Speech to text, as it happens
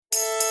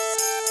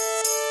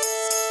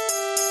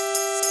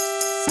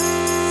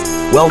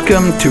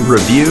Welcome to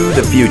Review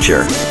the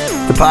Future,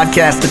 the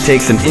podcast that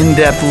takes an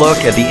in-depth look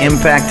at the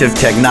impact of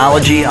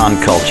technology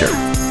on culture.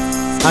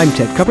 I'm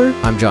Ted Cupper.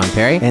 I'm John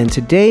Perry. And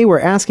today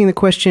we're asking the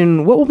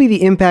question, what will be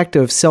the impact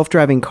of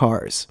self-driving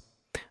cars?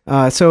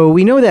 So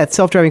we know that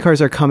self-driving cars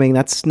are coming.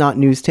 That's not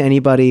news to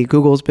anybody.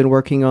 Google's been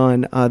working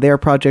on their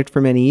project for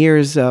many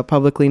years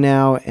publicly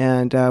now,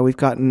 and we've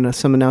gotten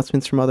some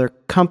announcements from other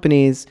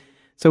companies.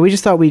 So we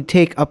just thought we'd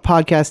take a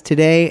podcast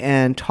today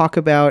and talk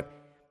about,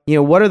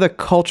 what are the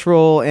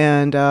cultural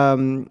and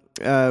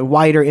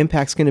wider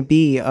impacts going to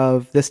be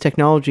of this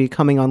technology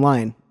coming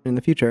online in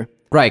the future.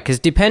 Right, because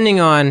depending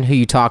on who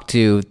you talk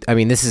to,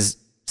 this is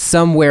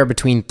somewhere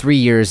between 3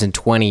 years and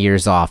 20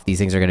 years off. These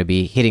things are going to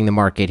be hitting the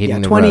market,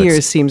 hitting the roads. 20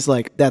 years seems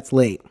like that's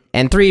late.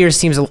 And 3 years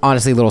seems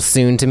honestly a little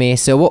soon to me.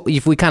 So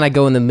if we kind of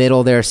go in the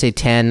middle there, say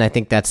 10, I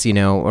think that's,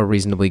 a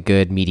reasonably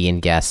good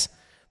median guess.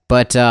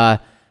 But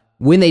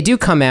when they do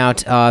come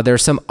out, there are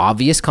some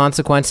obvious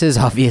consequences.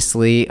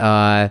 Obviously,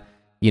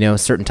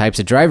 certain types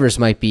of drivers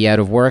might be out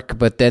of work,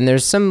 but then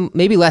there's some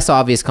maybe less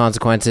obvious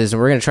consequences,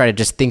 and we're going to try to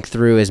just think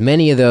through as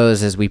many of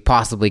those as we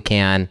possibly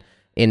can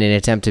in an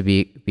attempt to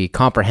be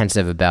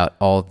comprehensive about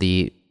all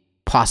the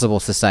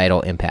possible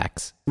societal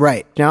impacts.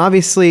 Right. Now,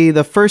 obviously,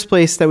 the first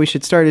place that we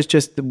should start is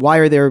just why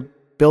are they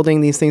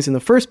building these things in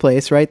the first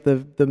place, right?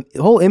 The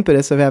whole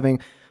impetus of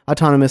having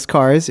autonomous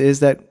cars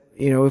is that,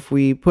 if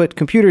we put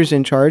computers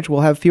in charge,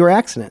 we'll have fewer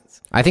accidents.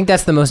 I think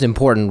that's the most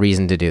important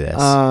reason to do this.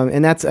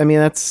 And that's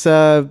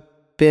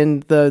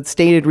been the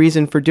stated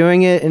reason for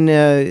doing it. And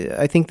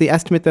I think the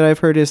estimate that I've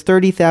heard is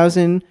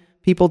 30,000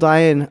 people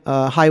die in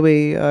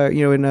highway,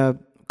 in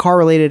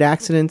car-related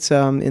accidents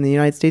in the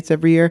United States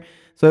every year.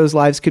 So those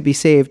lives could be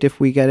saved if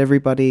we get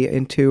everybody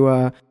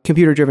into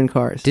computer-driven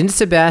cars. Didn't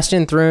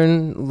Sebastian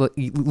Thrun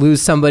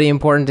lose somebody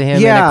important to him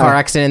in a car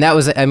accident? And that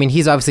was,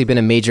 he's obviously been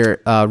a major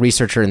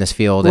researcher in this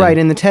field. Right,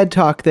 in the TED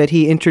Talk that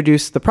he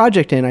introduced the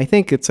project in, I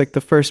think it's like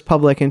the first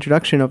public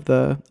introduction of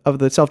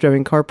the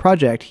self-driving car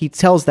project. He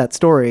tells that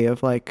story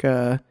of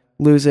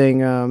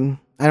losing,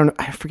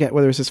 I forget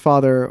whether it was his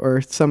father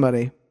or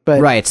somebody.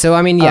 But, right, so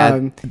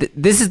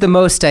this is the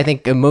most, I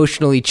think,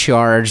 emotionally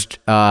charged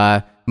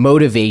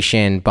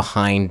motivation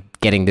behind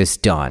getting this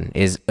done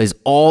is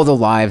all the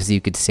lives you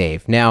could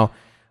save. Now,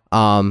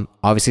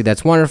 obviously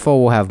that's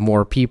wonderful. We'll have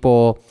more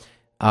people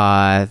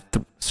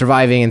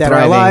surviving and that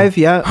thriving. Are alive,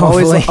 yeah.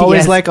 Always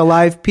yes. Like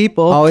alive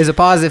people. Always a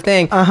positive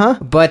thing. Uh-huh.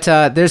 But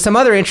there's some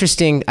other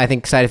interesting, I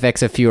think, side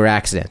effects of fewer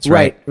accidents,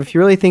 right? If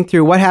you really think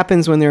through what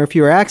happens when there are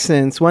fewer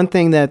accidents, one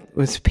thing that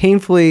was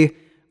painfully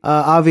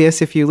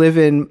obvious if you live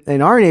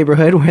in our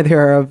neighborhood where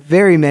there are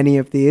very many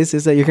of these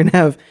is that you're going to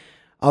have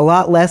a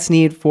lot less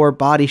need for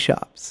body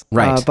shops.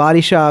 Right.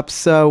 Body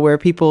shops where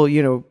people,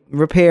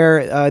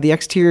 repair the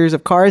exteriors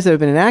of cars that have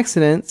been in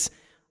accidents.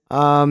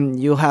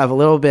 You'll have a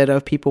little bit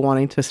of people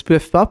wanting to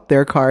spiff up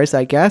their cars,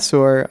 I guess,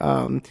 or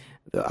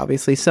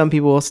obviously some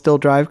people will still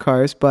drive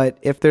cars. But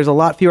if there's a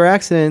lot fewer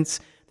accidents,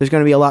 there's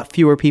going to be a lot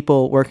fewer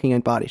people working in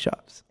body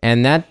shops.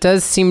 And that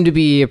does seem to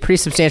be a pretty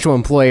substantial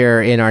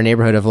employer in our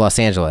neighborhood of Los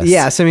Angeles.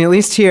 Yes, at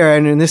least here,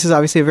 and this is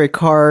obviously a very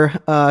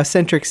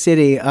car-centric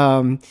city,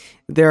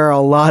 there are a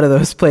lot of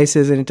those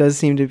places, and it does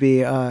seem to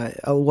be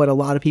what a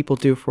lot of people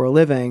do for a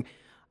living.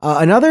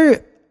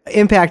 Another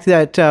impact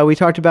that we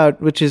talked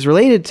about, which is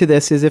related to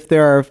this, is if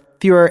there are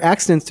fewer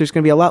accidents, there's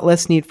going to be a lot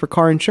less need for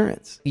car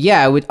insurance.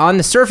 Yeah, on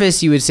the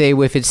surface, you would say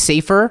if it's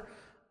safer,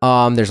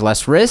 there's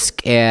less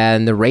risk,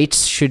 and the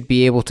rates should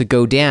be able to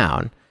go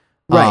down.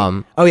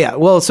 Right. Oh, yeah.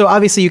 Well, so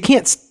obviously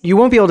you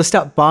won't be able to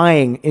stop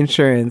buying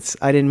insurance.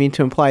 I didn't mean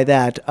to imply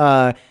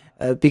that.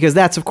 Because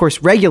that's, of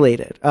course,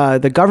 regulated.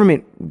 The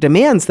government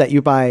demands that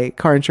you buy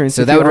car insurance.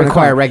 So that would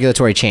require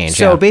regulatory change.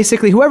 So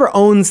basically, whoever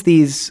owns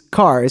these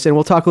cars, and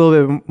we'll talk a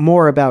little bit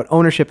more about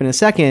ownership in a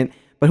second,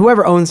 but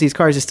whoever owns these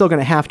cars is still going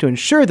to have to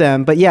insure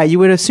them. But yeah, you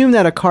would assume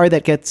that a car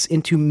that gets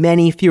into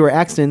many fewer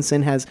accidents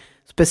and has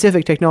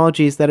specific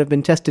technologies that have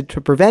been tested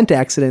to prevent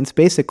accidents,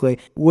 basically,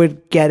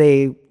 would get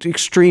a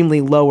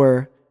extremely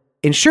lower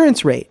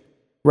insurance rate,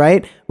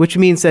 right? Which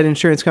means that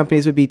insurance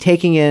companies would be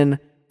taking in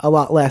a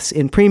lot less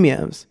in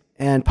premiums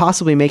and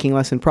possibly making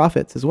less in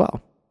profits as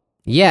well.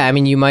 Yeah,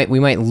 we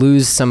might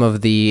lose some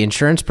of the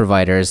insurance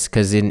providers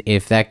because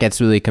if that gets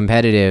really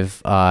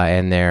competitive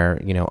and they're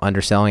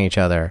underselling each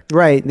other,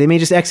 right? They may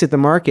just exit the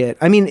market.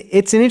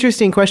 It's an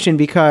interesting question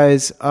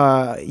because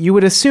you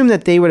would assume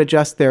that they would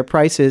adjust their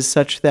prices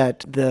such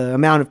that the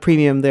amount of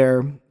premium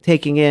they're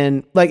taking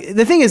in,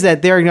 the thing is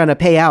that they're going to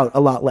pay out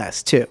a lot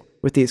less too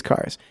with these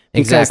cars.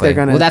 Exactly.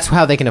 Well, that's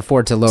how they can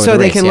afford to lower the rates. So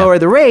they can lower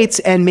the rates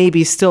and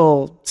maybe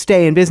still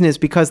stay in business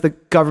because the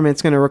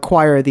government's going to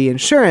require the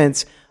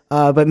insurance.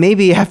 But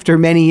maybe after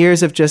many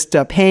years of just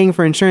paying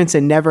for insurance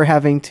and never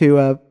having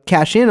to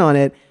cash in on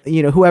it,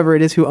 whoever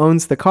it is who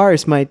owns the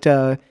cars might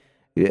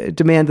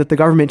demand that the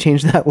government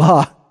change that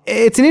law.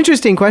 It's an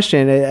interesting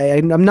question.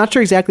 I'm not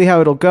sure exactly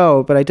how it'll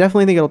go, but I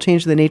definitely think it'll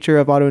change the nature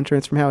of auto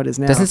insurance from how it is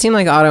now. Doesn't seem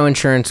like auto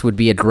insurance would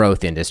be a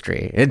growth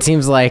industry. It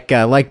seems like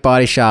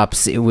body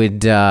shops, it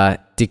would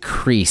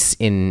decrease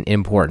in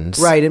importance.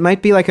 Right. It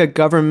might be like a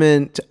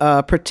government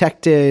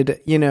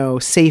protected,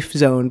 safe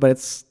zone, but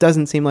it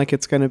doesn't seem like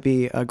it's going to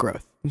be a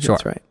growth. Sure.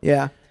 That's right.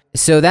 Yeah.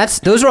 So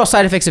those are all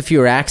side effects of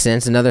fewer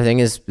accidents. Another thing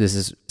is, this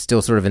is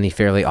still sort of in the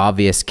fairly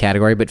obvious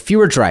category, but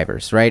fewer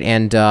drivers, right?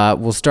 And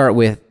we'll start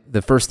with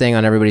the first thing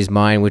on everybody's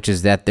mind, which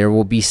is that there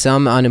will be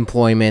some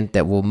unemployment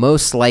that will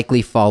most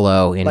likely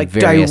follow in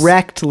various...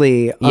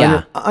 directly.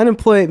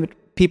 Unemployment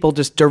people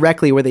just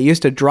directly where they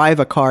used to drive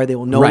a car, they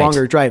will no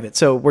longer drive it.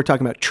 So we're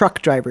talking about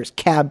truck drivers,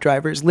 cab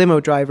drivers, limo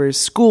drivers,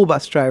 school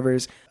bus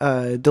drivers,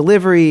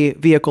 delivery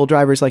vehicle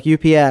drivers like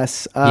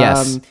UPS.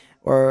 Yes.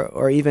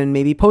 Or even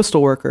maybe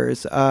postal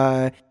workers,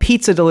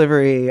 pizza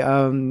delivery,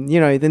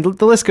 the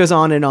list goes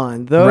on and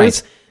on.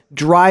 Those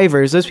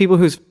drivers, those people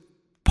whose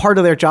part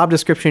of their job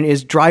description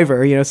is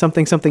driver,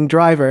 something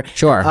driver.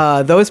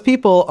 Sure. Those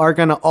people are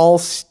going to all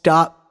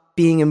stop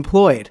being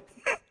employed.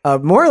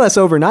 More or less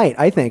overnight,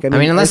 I think. I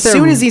mean as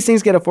soon as these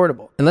things get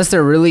affordable. Unless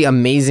they're really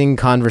amazing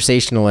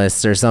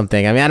conversationalists or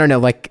something. I mean, I don't know.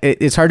 Like,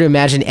 it's hard to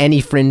imagine any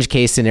fringe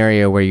case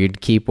scenario where you'd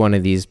keep one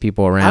of these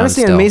people around.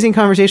 Honestly, an amazing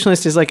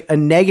conversationalist is like a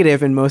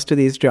negative in most of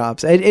these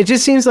jobs. It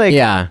just seems like,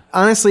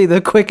 honestly, the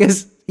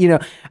quickest,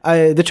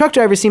 the truck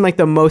drivers seem like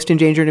the most in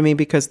danger to me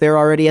because they're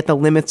already at the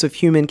limits of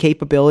human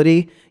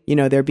capability.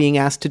 They're being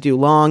asked to do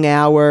long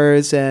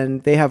hours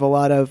and they have a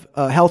lot of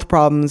health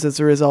problems as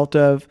a result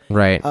of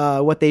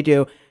what they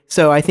do.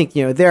 So I think,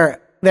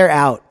 they're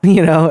out,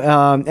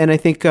 and I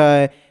think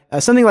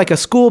something like a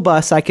school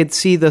bus, I could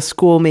see the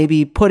school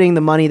maybe putting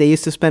the money they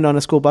used to spend on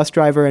a school bus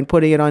driver and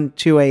putting it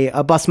onto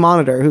a bus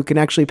monitor who can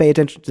actually pay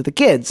attention to the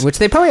kids. Which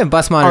they probably have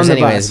bus monitors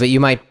anyways,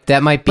 but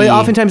that might be... But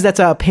oftentimes that's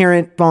a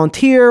parent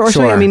volunteer or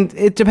something. I mean,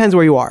 it depends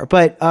where you are.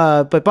 But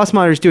bus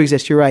monitors do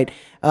exist, you're right.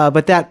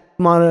 But that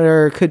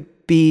monitor could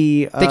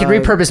be... they could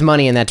repurpose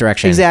money in that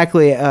direction.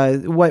 Exactly.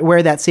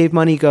 Where that saved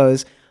money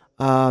goes.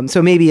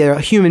 So maybe a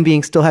human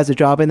being still has a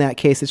job in that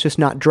case. It's just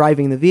not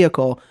driving the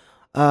vehicle.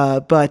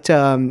 But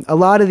a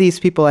lot of these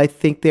people, I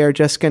think they're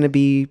just going to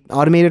be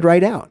automated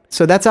right out.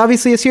 So that's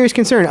obviously a serious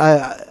concern.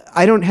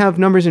 I don't have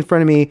numbers in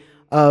front of me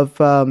of,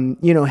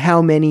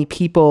 how many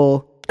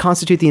people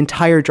constitute the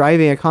entire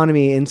driving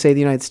economy in, say, the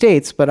United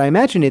States. But I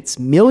imagine it's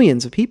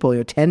millions of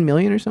people, 10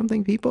 million or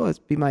something people.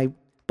 That'd be my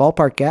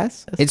ballpark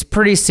guess. It's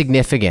pretty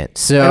significant.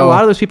 So and a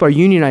lot of those people are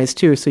unionized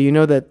too, so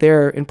that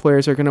their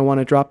employers are going to want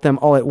to drop them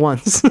all at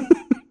once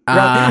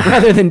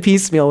rather than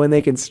piecemeal when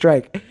they can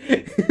strike.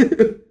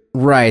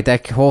 Right,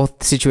 that whole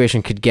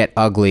situation could get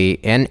ugly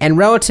and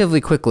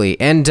relatively quickly.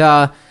 And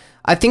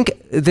I think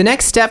the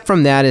next step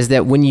from that is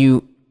that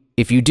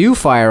if you do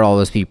fire all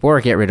those people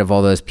or get rid of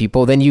all those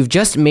people, then you've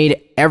just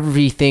made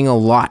everything a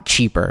lot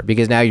cheaper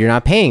because now you're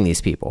not paying these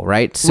people,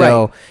 right?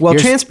 So, well,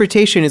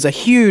 transportation is a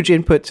huge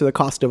input to the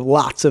cost of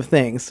lots of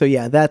things. So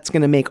yeah, that's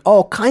going to make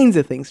all kinds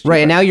of things cheaper. Right,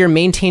 and now you're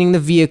maintaining the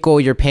vehicle,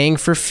 you're paying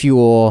for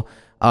fuel,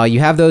 you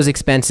have those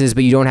expenses,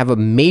 but you don't have a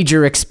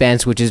major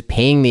expense, which is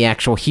paying the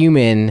actual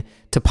human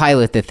to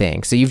pilot the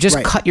thing. So you've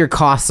just cut your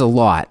costs a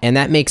lot, and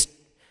that makes...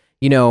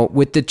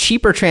 with the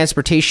cheaper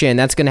transportation,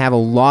 that's going to have a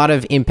lot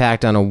of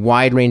impact on a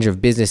wide range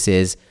of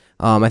businesses.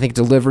 I think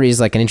delivery is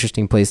like an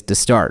interesting place to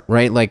start,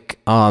 right?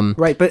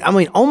 Right, but I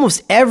mean,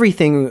 almost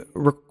everything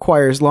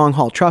requires long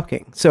haul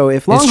trucking. So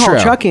if long haul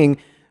trucking,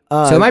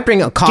 so it might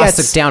bring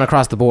costs down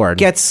across the board.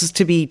 Gets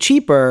to be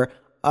cheaper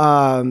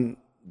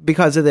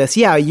because of this.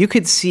 Yeah, you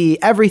could see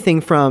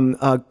everything from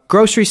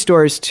grocery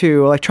stores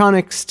to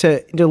electronics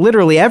to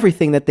literally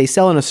everything that they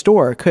sell in a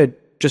store could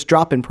just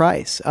drop in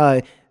price.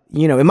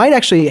 It might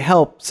actually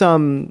help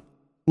some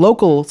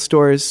local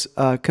stores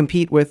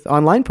compete with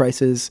online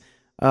prices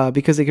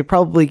because they could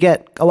probably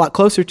get a lot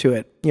closer to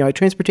it.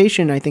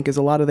 Transportation, I think, is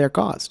a lot of their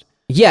cost.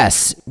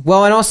 Yes.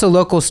 Well, and also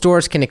local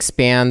stores can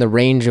expand the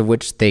range of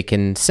which they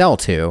can sell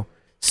to.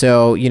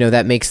 So,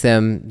 that makes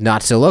them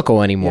not so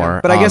local anymore.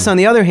 Yeah, but I guess on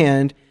the other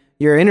hand,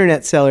 your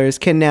internet sellers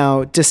can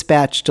now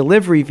dispatch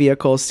delivery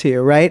vehicles to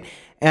you, right?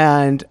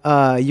 And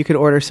you could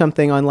order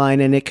something online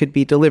and it could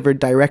be delivered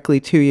directly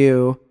to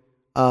you.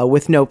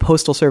 With no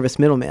postal service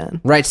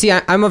middleman. Right. See,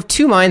 I'm of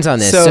two minds on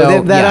this.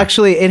 So that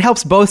actually, it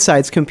helps both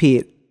sides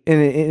compete in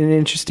an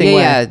interesting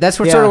way. Yeah, that's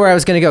sort of where I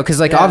was going to go.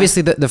 Because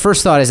obviously the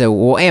first thought is,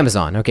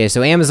 Amazon. Okay,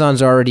 so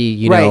Amazon's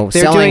already, they're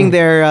selling... doing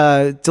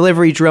their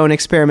delivery drone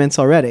experiments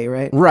already,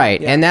 right?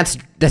 Right, and that's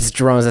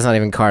drones, that's not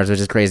even cars, which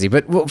is crazy.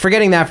 But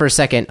forgetting that for a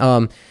second,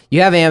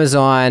 you have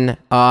Amazon,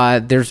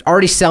 they're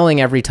already selling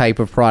every type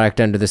of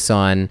product under the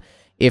sun.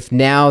 If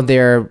now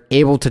they're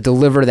able to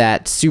deliver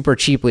that super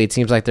cheaply, it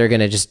seems like they're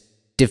going to just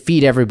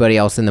defeat everybody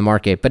else in the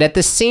market. But at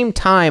the same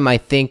time, I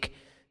think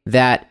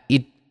that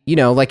it,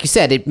 like you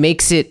said, it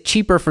makes it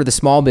cheaper for the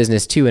small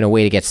business too in a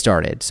way to get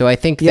started. So I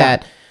think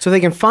that... So they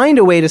can find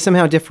a way to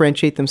somehow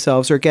differentiate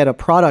themselves or get a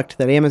product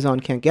that Amazon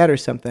can't get or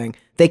something.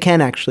 They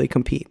can actually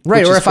compete.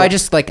 Right. Or if I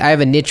just I have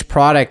a niche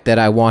product that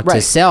I want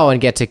to sell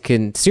and get to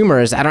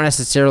consumers, I don't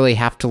necessarily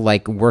have to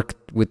work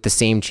with the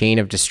same chain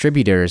of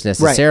distributors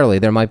necessarily.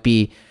 There might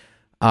be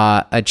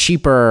a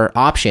cheaper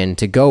option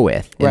to go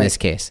with in this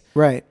case.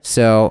 Right.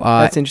 So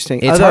that's interesting.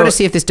 It's hard to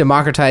see if this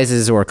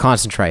democratizes or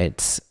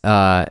concentrates.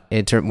 We're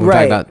talking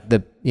about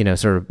the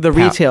sort of the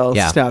retail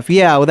stuff.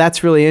 Yeah, well,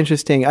 that's really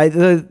interesting.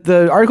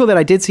 The article that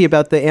I did see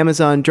about the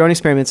Amazon drone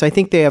experiments, I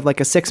think they have like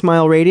a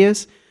 6-mile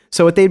radius.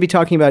 So what they'd be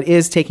talking about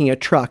is taking a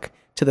truck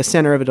to the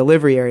center of a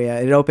delivery area,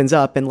 and it opens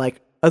up, and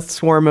like a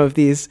swarm of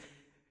these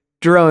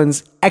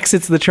drones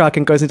exits the truck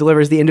and goes and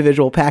delivers the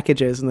individual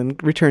packages and then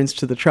returns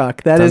to the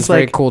truck. That Sounds is like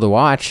very cool to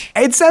watch.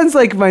 It sounds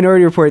like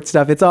Minority Report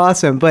stuff. It's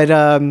awesome, but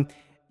a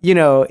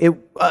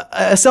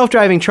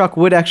self-driving truck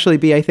would actually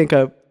be, I think,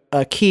 a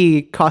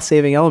key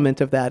cost-saving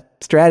element of that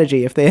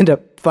strategy if they end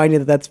up finding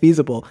that that's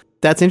feasible.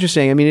 That's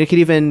interesting. I mean,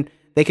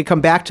 they could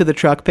come back to the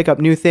truck, pick up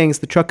new things.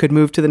 The truck could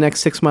move to the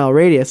next 6-mile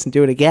radius and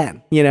do it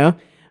again.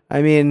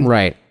 I mean,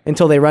 right,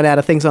 until they run out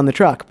of things on the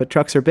truck. But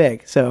trucks are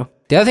big, so.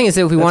 The other thing is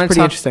that if we want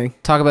to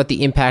talk about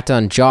the impact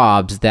on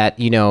jobs, that,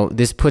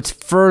 this puts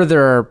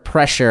further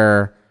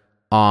pressure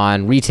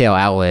on retail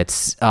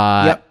outlets,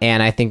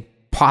 and I think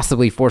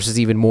possibly forces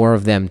even more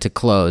of them to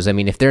close. I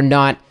mean, if they're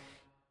not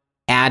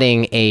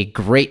adding a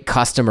great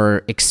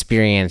customer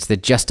experience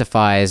that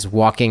justifies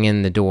walking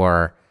in the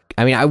door,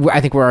 I mean, I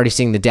think we're already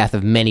seeing the death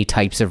of many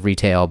types of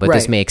retail, but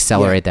this may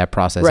accelerate that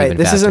process even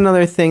faster. This is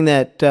another thing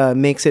that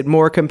makes it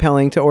more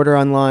compelling to order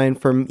online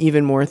for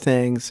even more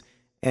things.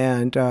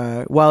 And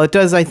while it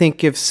does, I think,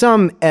 give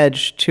some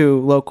edge to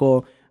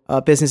local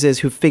businesses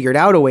who've figured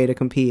out a way to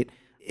compete,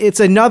 it's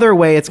another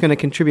way it's going to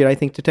contribute, I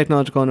think, to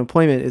technological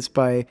unemployment is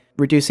by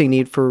reducing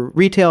need for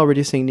retail,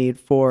 reducing need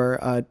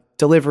for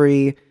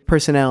delivery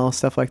personnel,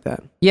 stuff like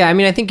that. Yeah, I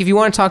mean, I think if you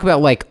want to talk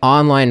about like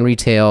online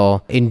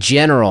retail in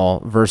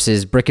general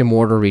versus brick and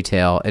mortar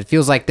retail, it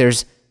feels like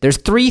there's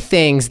 3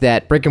 things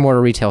that brick and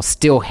mortar retail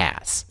still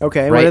has.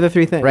 Okay, right? What are the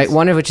 3 things? Right,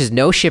 one of which is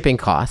no shipping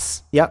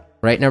costs. Yep.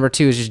 Right, number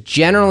 2 is just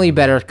generally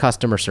better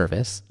customer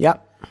service.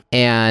 Yep.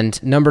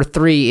 And number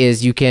 3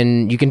 is you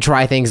can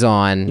try things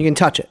on. You can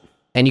touch it.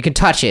 And you can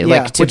touch it,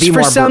 yeah, like to which be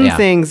for more. Some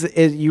things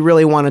you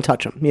really want to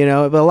touch them,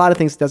 but a lot of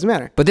things it doesn't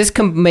matter. But this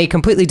may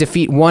completely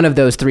defeat one of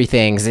those 3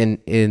 things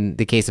in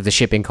the case of the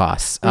shipping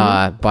costs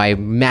by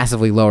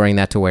massively lowering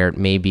that to where it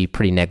may be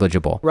pretty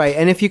negligible. Right,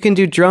 and if you can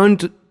do drone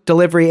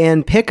delivery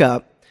and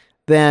pickup,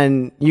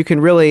 then you can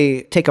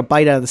really take a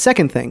bite out of the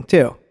second thing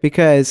too.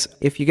 Because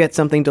if you get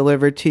something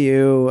delivered to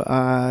you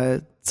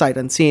sight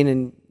unseen,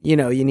 and you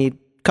need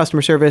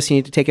customer service, you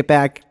need to take it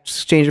back,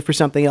 exchange it for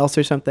something else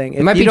or something.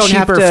 It might be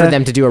cheaper for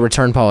them to do a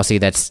return policy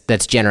that's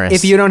generous.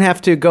 If you don't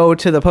have to go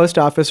to the post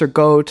office or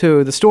go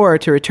to the store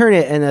to return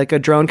it, and like a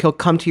drone will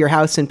come to your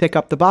house and pick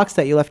up the box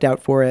that you left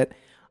out for it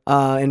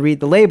and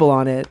read the label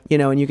on it,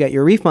 and you get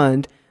your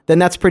refund, then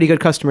that's pretty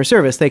good customer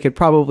service. They could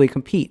probably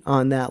compete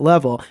on that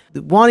level.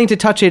 Wanting to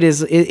touch it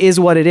is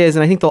what it is,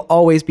 and I think there'll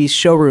always be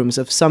showrooms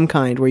of some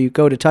kind where you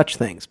go to touch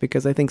things,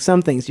 because I think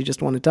some things you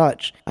just want to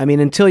touch. I mean,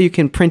 until you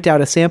can print out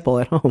a sample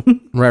at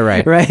home.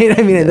 Right. Right?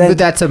 I mean, but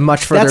that's a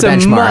much further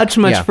benchmark. That's a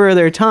much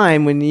further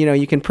time when,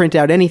 you can print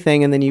out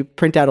anything and then you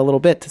print out a little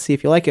bit to see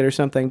if you like it or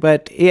something.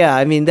 But yeah,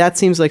 I mean, that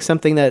seems like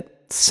something that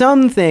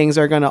some things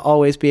are going to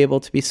always be able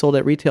to be sold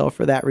at retail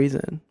for that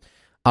reason.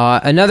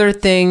 Another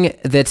thing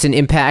that's an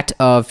impact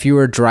of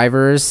fewer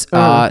drivers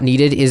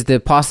needed is the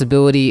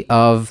possibility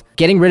of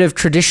getting rid of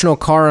traditional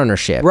car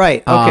ownership.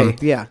 Right. Okay.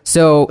 Yeah.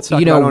 So, let's talk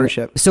about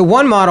ownership. So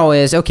one model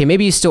is, okay,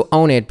 maybe you still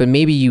own it, but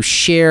maybe you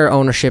share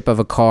ownership of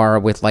a car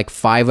with like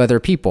 5 other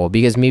people,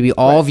 because maybe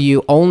all of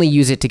you only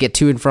use it to get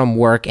to and from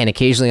work and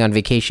occasionally on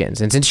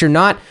vacations. And since you're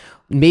not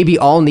maybe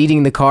all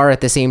needing the car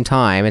at the same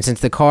time, and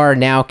since the car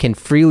now can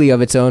freely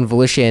of its own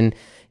volition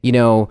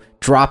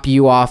drop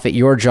you off at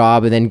your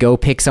job and then go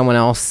pick someone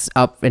else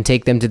up and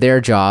take them to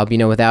their job,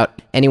 without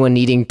anyone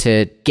needing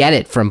to get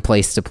it from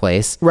place to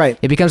place. Right.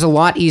 It becomes a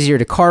lot easier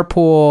to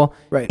carpool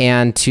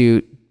and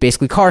to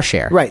basically car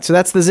share. Right. So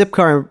that's the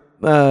Zipcar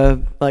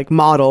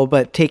model,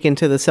 but taken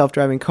to the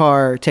self-driving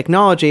car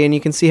technology, and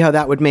you can see how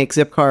that would make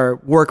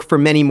Zipcar work for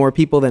many more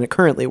people than it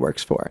currently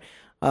works for.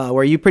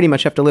 Where you pretty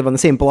much have to live on the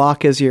same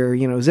block as your,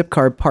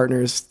 Zipcar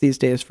partners these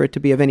days for it to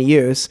be of any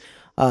use.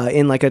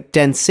 In like a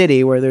dense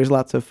city where there's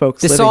lots of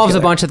folks. This solves a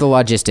bunch of the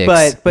logistics.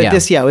 But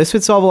this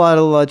would solve a lot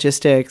of the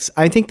logistics.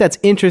 I think that's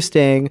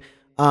interesting.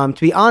 To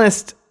be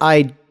honest,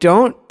 I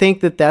don't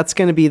think that that's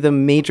going to be the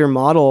major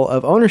model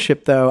of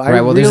ownership, though. Right.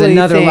 Well, there's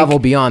another level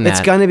beyond that.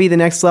 It's going to be the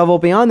next level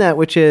beyond that,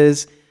 which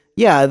is,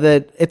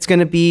 that it's going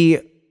to be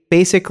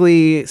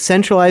basically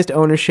centralized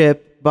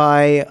ownership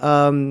by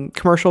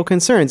commercial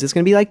concerns. It's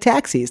going to be like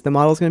taxis. The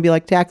model is going to be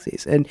like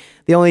taxis. And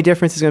the only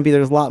difference is going to be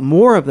there's a lot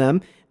more of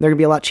them. They're going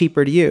to be a lot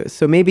cheaper to use.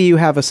 So maybe you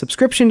have a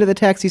subscription to the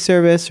taxi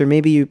service, or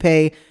maybe you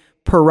pay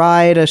per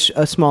ride a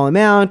small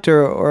amount,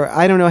 or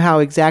I don't know how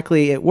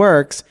exactly it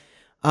works.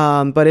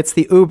 But it's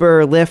the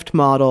Uber Lyft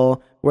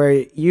model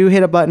where you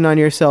hit a button on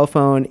your cell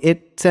phone.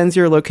 It sends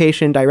your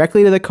location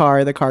directly to the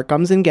car. The car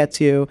comes and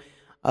gets you,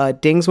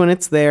 dings when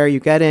it's there. You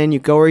get in, you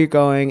go where you're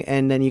going,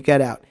 and then you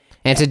get out.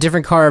 And it's a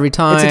different car every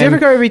time. It's a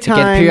different car every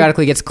time. It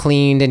periodically gets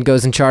cleaned and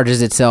goes and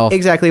charges itself.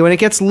 Exactly. When it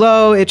gets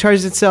low, it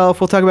charges itself.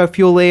 We'll talk about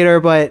fuel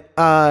later, but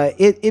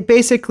it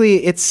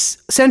basically,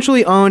 it's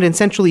centrally owned and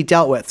centrally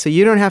dealt with. So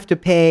you don't have to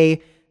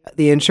pay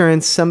the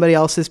insurance. Somebody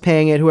else is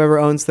paying it, whoever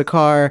owns the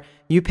car.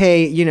 You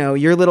pay,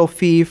 your little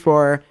fee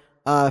for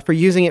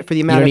using it for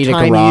the amount of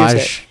time you use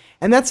it.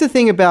 And that's the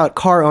thing about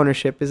car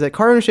ownership, is that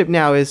car ownership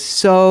now is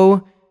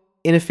so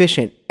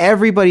inefficient.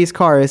 Everybody's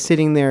car is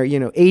sitting there,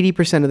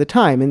 80% of the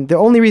time. And the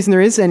only reason there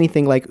is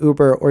anything like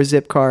Uber or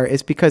Zipcar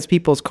is because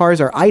people's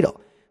cars are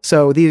idle.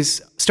 So these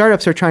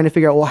startups are trying to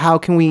figure out, well, how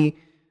can we,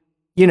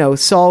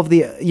 solve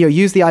the,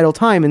 use the idle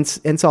time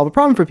and solve a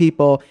problem for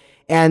people.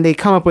 And they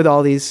come up with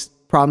all these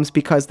problems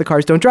because the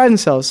cars don't drive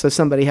themselves. So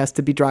somebody has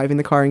to be driving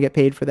the car and get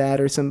paid for that,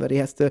 or somebody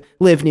has to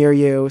live near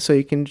you so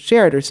you can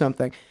share it or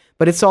something.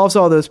 But it solves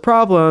all those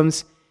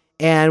problems.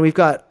 And we've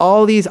got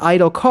all these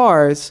idle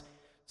cars.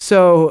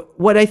 So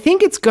what I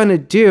think it's going to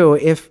do,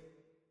 if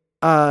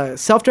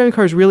self-driving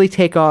cars really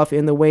take off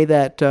in the way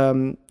that,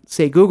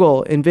 say,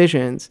 Google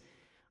envisions,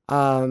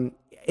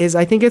 is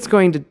I think it's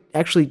going to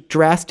actually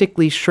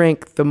drastically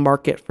shrink the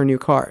market for new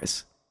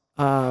cars.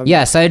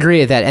 Yes, I agree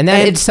with that. And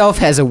that itself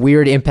has a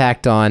weird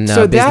impact on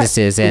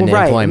businesses and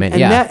employment.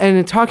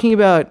 And talking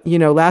about,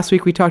 last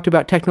week we talked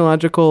about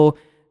technological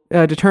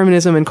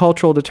determinism and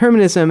cultural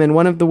determinism. And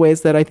one of the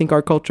ways that I think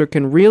our culture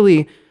can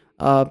really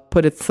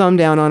put its thumb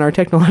down on our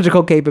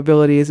technological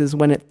capabilities is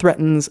when it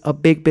threatens a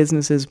big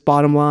business's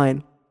bottom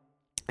line.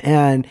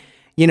 And,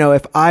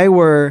 if I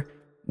were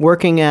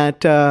working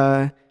at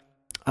GM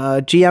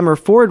or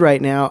Ford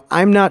right now,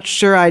 I'm not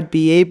sure I'd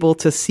be able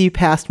to see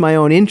past my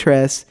own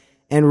interests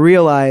and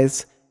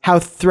realize how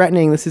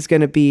threatening this is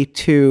going to be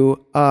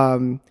to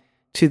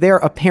their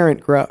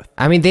apparent growth.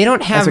 I mean, they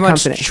don't have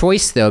much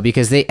choice though,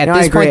 because they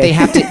point they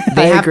have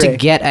to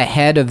get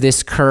ahead of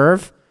this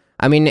curve.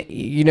 I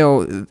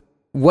mean,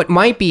 what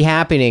might be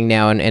happening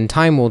now, and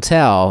time will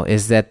tell,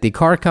 is that the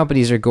car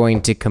companies are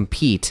going to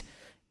compete,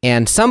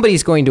 and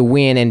somebody's going to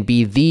win and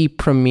be the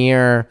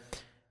premier,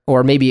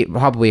 or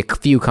probably a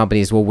few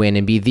companies will win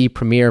and be the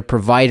premier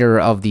provider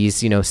of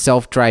these,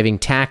 self-driving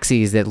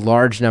taxis that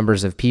large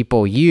numbers of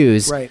people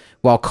use,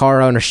 while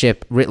car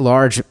ownership writ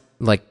large,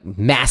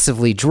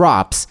 massively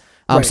drops.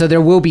 So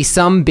there will be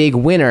some big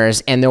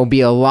winners and there will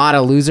be a lot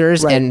of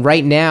losers. And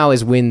right now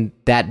is when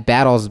that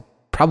battle's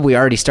probably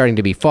already starting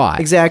to be fought.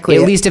 Exactly.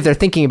 At least if they're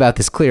thinking about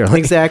this clearly.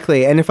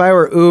 Exactly. And if I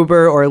were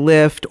Uber or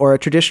Lyft or a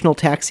traditional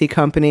taxi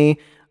company,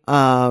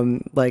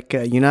 like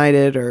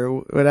United or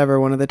whatever,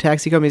 one of the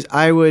taxi companies,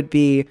 I would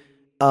be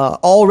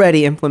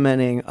already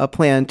implementing a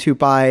plan to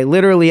buy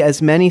literally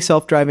as many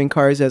self-driving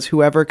cars as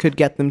whoever could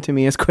get them to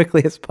me as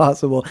quickly as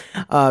possible,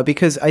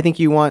 because I think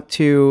you want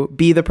to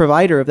be the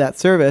provider of that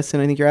service,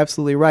 and I think you're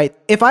absolutely right.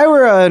 If I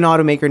were an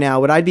automaker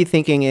now, what I'd be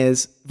thinking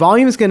is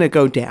volume is going to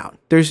go down.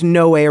 There's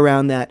no way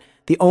around that.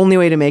 The only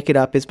way to make it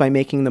up is by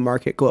making the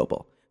market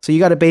global. So you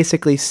got to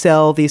basically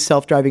sell these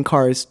self-driving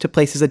cars to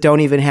places that don't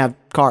even have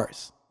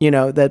cars,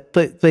 that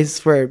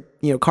places where,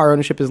 car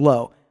ownership is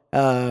low.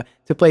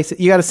 To places,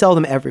 you got to sell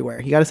them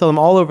everywhere. You got to sell them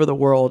all over the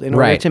world in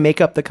order to make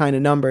up the kind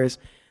of numbers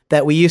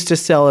that we used to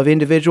sell of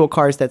individual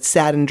cars that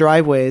sat in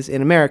driveways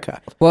in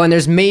America. Well, and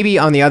there's maybe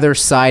on the other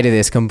side of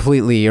this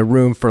completely a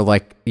room for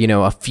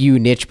a few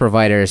niche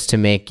providers to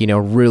make,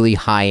 really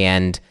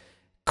high-end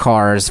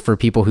cars for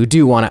people who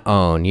do want to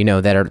own,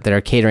 that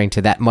are catering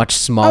to that much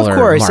smaller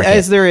market. Of course,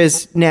 as there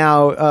is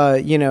now,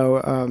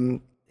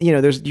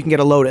 there's, you can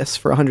get a Lotus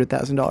for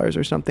 $100,000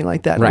 or something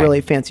like that. Right.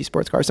 Really fancy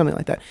sports car, something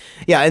like that.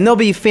 Yeah. And there'll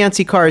be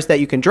fancy cars that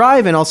you can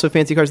drive and also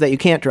fancy cars that you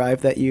can't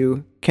drive that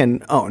you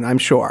can own, I'm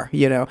sure,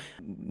 that'll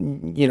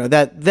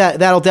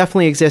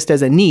definitely exist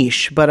as a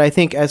niche. But I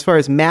think as far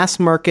as mass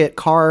market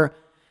car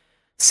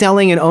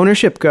selling and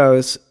ownership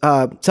goes,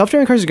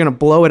 self-driving cars are going to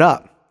blow it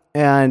up.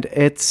 And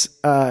it's,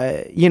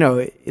 I'm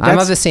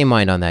of the same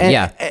mind on that.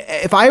 Yeah.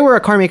 If I were a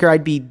car maker,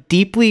 I'd be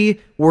deeply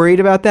worried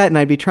about that. And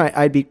I'd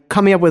be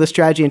coming up with a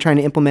strategy and trying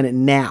to implement it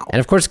now. And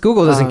of course,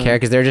 Google doesn't care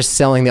because they're just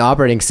selling the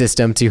operating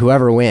system to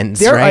whoever wins.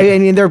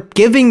 They're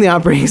giving the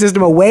operating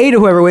system away to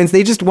whoever wins.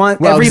 They just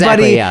want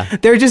everybody,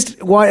 they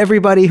just want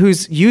everybody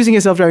who's using a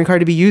self-driving car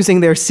to be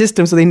using their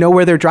system so they know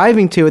where they're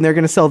driving to. And they're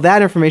going to sell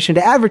that information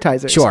to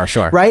advertisers.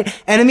 Sure. Right.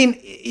 And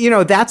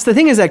that's the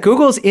thing, is that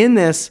Google's in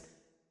this.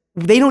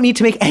 They don't need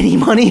to make any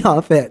money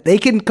off it. They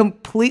can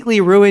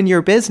completely ruin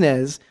your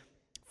business,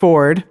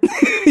 Ford,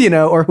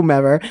 or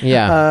whomever,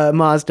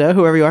 Mazda,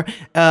 whoever you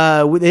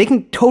are. They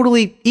can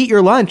totally eat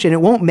your lunch and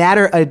it won't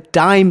matter a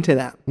dime to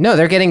them. No,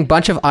 they're getting a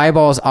bunch of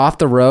eyeballs off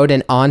the road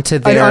and onto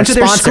their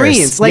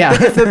screens.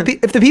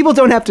 If the people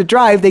don't have to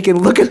drive, they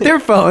can look at their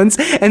phones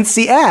and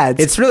see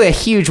ads. It's really a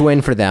huge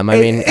win for them.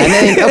 And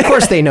then, of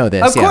course they know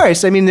this. Of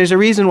course. There's a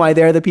reason why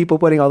they're the people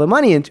putting all the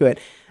money into it.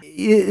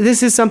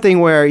 This is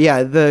something where,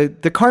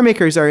 the car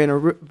makers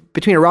are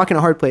between a rock and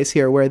a hard place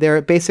here, where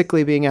they're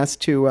basically being asked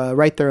to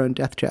write their own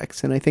death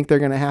checks, and I think they're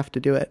going to have to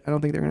do it. I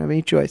don't think they're going to have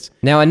any choice.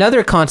 Now,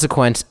 another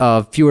consequence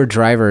of fewer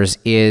drivers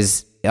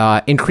is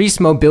increased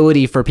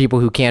mobility for people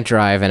who can't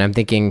drive. And I'm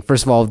thinking,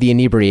 first of all, the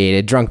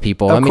inebriated, drunk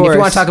people. Of I mean, course. if you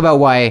want to talk about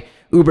why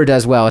Uber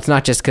does well, it's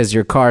not just because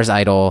your car's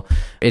idle.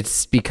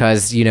 It's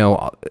because,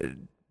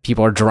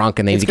 people are drunk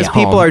and they need to get home.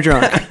 Because people are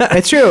drunk.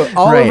 It's true.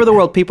 All Right. over the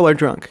world, people are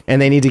drunk. And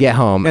they need to get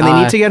home. And they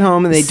need to get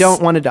home and they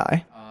don't want to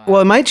die.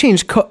 Well, it might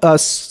change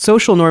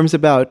social norms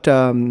about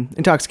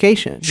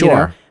intoxication.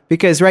 Sure.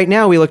 Because right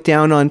now we look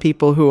down on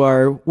people who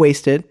are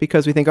wasted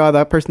because we think, oh,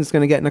 that person's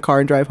going to get in a car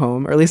and drive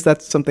home. Or at least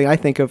that's something I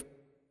think of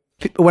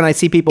when I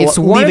see people It's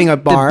leaving one a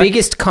of bar. the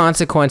biggest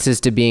consequences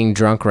to being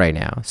drunk right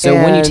now. So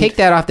when you And- take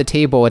that off the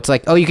table, it's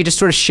like, oh, you could just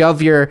sort of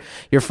shove your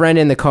friend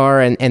in the car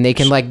and they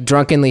can like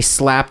drunkenly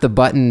slap the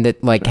button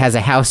that like has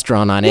a house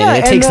drawn on it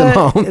and it takes them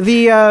home.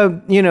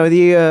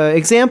 The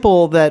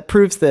example that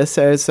proves this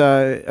is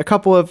a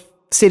couple of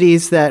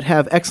cities that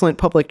have excellent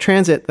public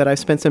transit that I've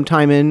spent some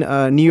time in,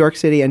 New York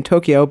City and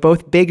Tokyo,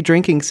 both big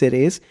drinking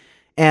cities.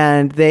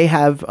 And they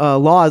have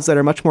laws that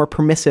are much more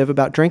permissive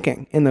about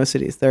drinking in those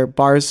cities. Their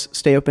bars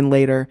stay open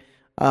later.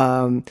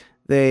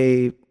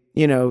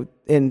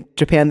 In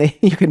Japan,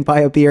 you can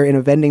buy a beer in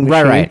a vending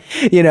machine.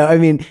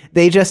 Right.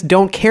 They just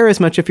don't care as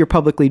much if you're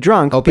publicly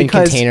drunk. Open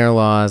container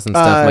laws and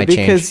stuff might change.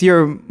 Because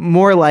you're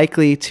more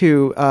likely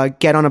to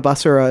get on a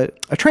bus or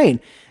a train.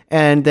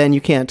 And then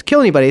you can't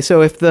kill anybody.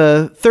 So if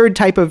the third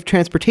type of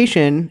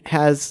transportation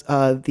has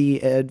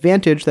the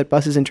advantage that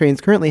buses and trains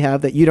currently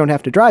have, that you don't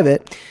have to drive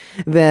it,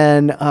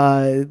 then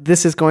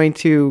this is going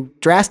to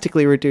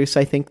drastically reduce,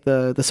 I think,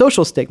 the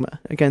social stigma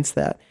against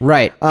that.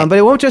 Right. But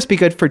it won't just be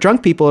good for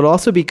drunk people. It'll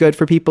also be good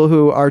for people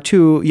who are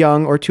too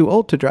young or too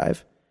old to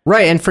drive.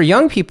 Right, and for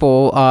young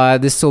people,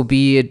 this will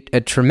be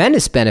a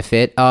tremendous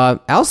benefit.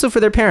 Also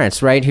for their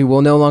parents, right, who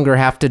will no longer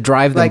have to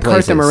drive them places.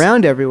 Cart them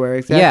around everywhere.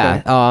 Exactly.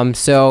 Yeah.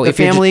 So the if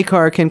you're family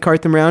car can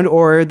cart them around,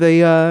 or if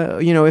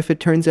it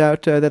turns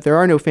out that there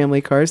are no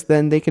family cars,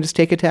 then they can just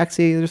take a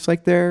taxi, just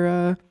like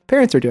their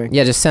parents are doing.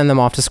 just send them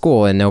off to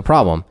school and no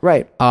problem.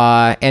 Right.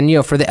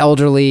 And for the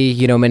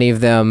elderly, many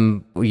of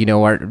them,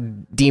 are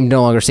deemed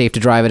no longer safe to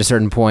drive at a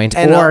certain point,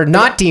 And, or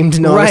not deemed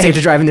no longer safe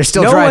to drive, and they're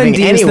still no driving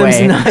one deems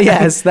anyway. them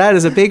yes, that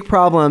is a big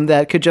problem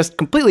that could just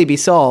completely be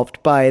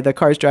solved by the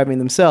cars driving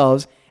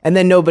themselves, and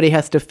then nobody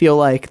has to feel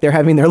like they're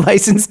having their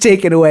license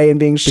taken away and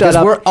being shut Because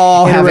up. we're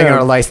all in a having room.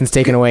 our license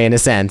taken away in a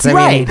sense.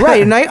 Right.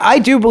 And I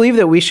do believe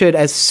that we should,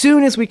 as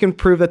soon as we can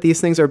prove that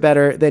these things are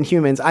better than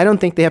humans, I don't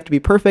think they have to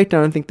be perfect. I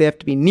don't think they have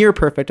to be near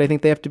perfect. I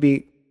think they have to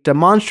be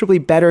demonstrably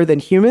better than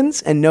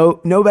humans and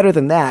no better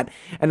than that.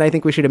 And I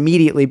think we should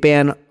immediately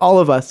ban all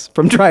of us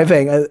from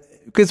driving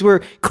because we're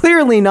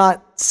clearly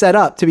not set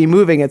up to be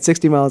moving at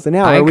 60 miles an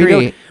hour. I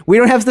agree. We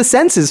don't have the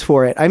senses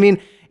for it. I mean,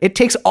 it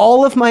takes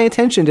all of my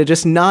attention to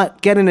just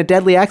not get in a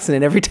deadly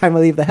accident every time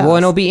I leave the house. Well,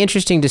 and it'll be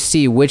interesting to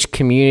see which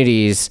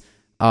communities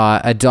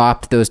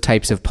adopt those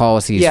types of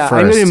policies first.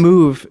 I'm going to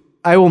move.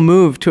 I will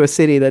move to a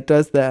city that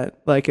does that.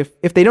 Like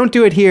if they don't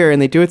do it here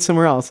and they do it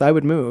somewhere else, I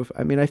would move.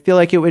 I mean, I feel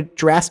like it would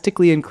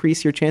drastically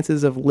increase your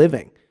chances of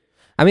living.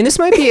 I mean, this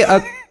might be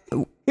a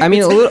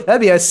little.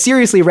 That'd be a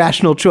seriously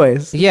rational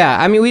choice. Yeah,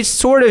 I mean, we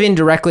sort of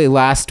indirectly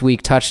last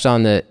week touched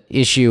on the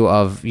issue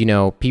of,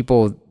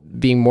 people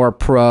being more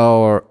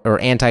pro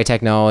or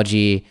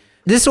anti-technology.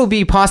 This will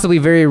be possibly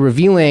very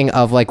revealing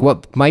of like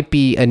what might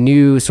be a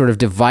new sort of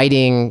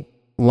dividing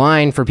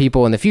line for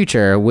people in the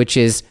future, which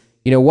is,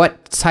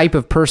 what type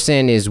of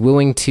person is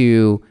willing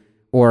to,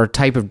 or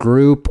type of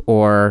group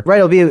or Right,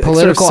 it'll be a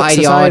political sort of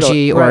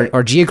ideology societal, right.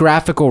 or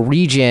geographical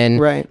region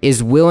Right.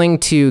 is willing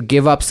to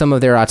give up some of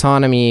their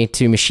autonomy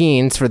to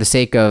machines for the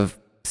sake of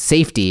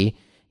safety,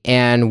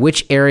 and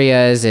which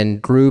areas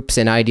and groups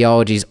and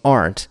ideologies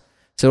aren't.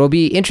 So it'll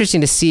be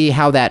interesting to see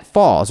how that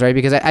falls, right?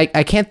 Because I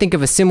can't think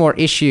of a similar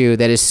issue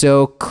that is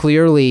so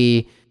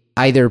clearly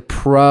either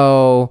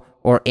pro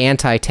or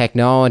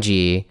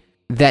anti-technology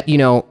that,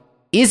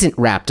 isn't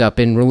wrapped up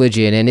in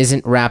religion and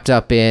isn't wrapped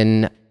up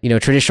in,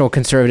 traditional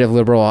conservative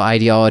liberal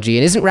ideology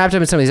and isn't wrapped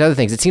up in some of these other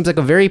things. It seems like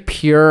a very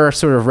pure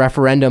sort of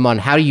referendum on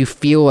how do you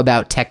feel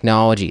about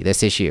technology,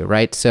 this issue,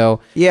 right?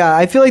 So Yeah,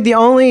 I feel like the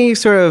only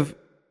sort of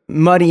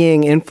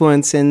muddying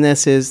influence in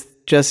this is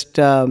just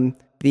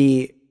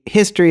the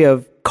history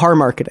of car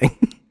marketing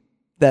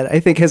that I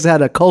think has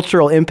had a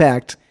cultural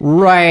impact.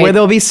 right. Where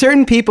there'll be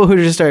certain people who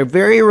just are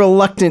very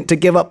reluctant to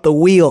give up the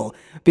wheel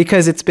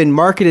because it's been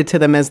marketed to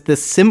them as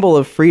this symbol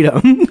of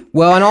freedom.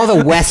 Well, and all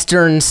the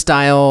Western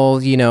style,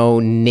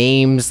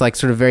 names, like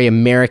sort of very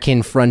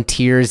American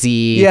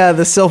frontiersy. Yeah,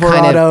 the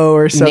Silverado kind of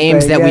or something.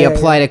 names that we Yeah,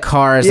 apply to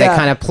cars Yeah. that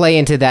kind of play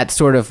into that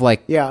sort of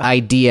like Yeah.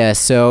 idea.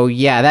 So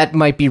yeah, that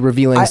might be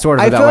revealing sort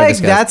of I about feel where like this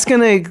goes. that's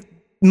going to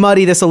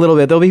muddy this a little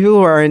bit. There'll be people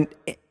who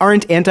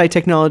aren't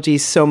anti-technology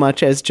so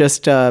much as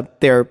just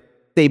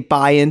they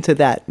buy into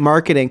that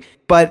marketing.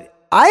 But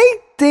I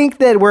think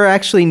that we're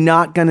actually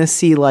not going to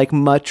see like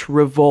much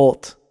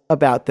revolt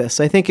about this.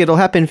 I think it'll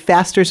happen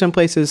faster some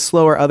places,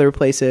 slower other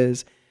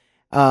places.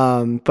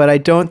 But I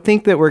don't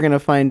think that we're going to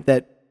find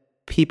that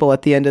people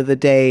at the end of the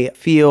day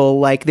feel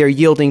like they're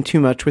yielding too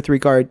much with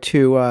regard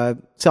to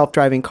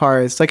self-driving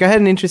cars. Like I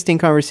had an interesting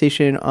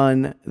conversation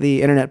on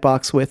the Internet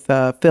Box with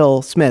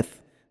Phil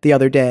Smith, the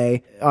other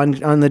day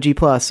on the G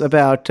Plus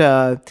about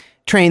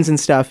trains and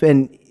stuff,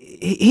 and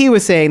he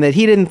was saying that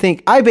he didn't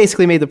think. I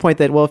basically made the point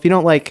that, well, if you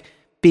don't like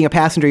being a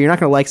passenger, you're not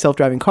going to like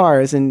self-driving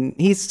cars, and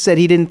he said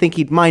he didn't think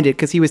he'd mind it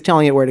because he was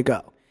telling it where to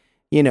go.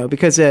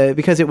 Because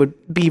it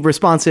would be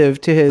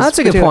responsive to his... That's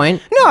a good point.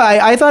 No,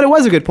 I thought it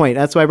was a good point.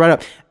 That's why I brought it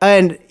up.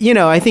 And,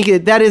 I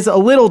think that is a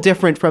little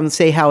different from,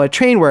 say, how a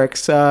train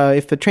works.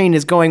 If the train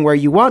is going where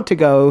you want to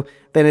go,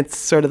 then it's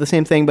sort of the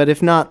same thing. But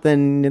if not,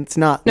 then it's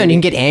not. No, and you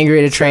can get angry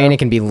at a train. It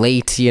can be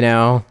late,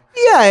 Yeah,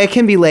 it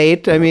can be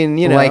late. I mean,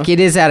 Like, it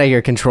is out of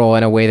your control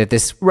in a way that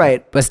this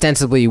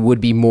ostensibly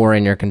would be more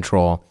in your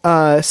control.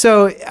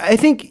 So I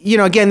think,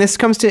 again, this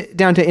comes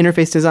down to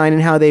interface design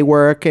and how they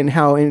work and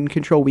how in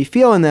control we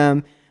feel in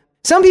them.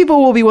 Some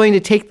people will be willing to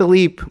take the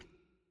leap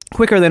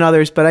quicker than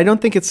others, but I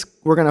don't think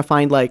we're going to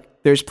find, like,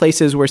 there's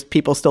places where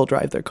people still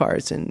drive their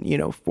cars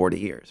in, 40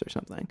 years or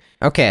something.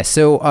 Okay,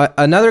 so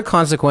another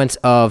consequence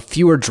of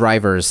fewer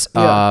drivers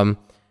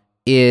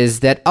is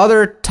that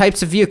other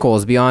types of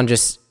vehicles beyond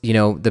just,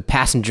 the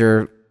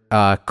passenger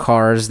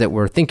cars that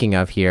we're thinking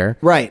of here,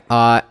 right,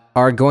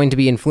 are going to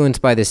be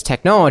influenced by this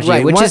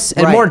technology, which is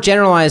a more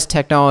generalized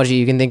technology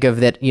you can think of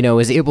that,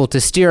 is able to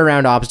steer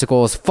around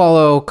obstacles,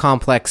 follow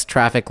complex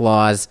traffic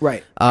laws,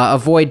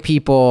 avoid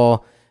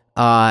people,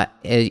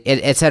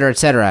 et cetera, et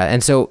cetera.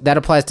 And so that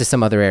applies to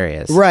some other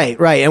areas. Right.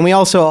 And we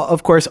also,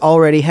 of course,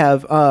 already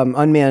have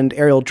unmanned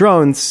aerial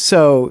drones.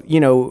 So,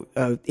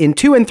 in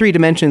 2 and 3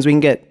 dimensions, we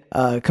can get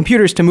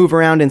computers to move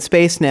around in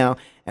space now.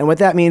 And what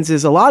that means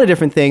is a lot of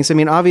different things. I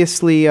mean,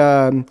 obviously,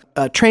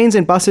 trains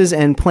and buses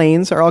and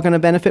planes are all going to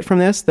benefit from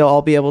this. They'll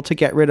all be able to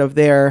get rid of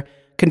their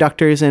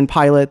conductors and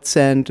pilots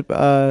and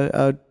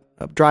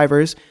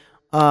drivers.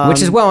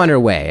 Which is well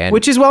underway.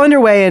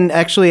 And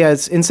actually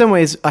is in some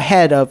ways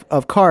ahead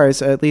of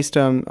cars, at least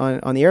on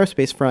the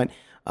aerospace front.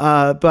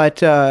 But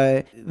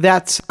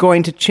that's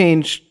going to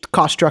change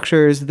cost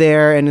structures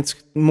there, and it's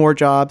more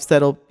jobs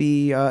that'll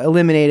be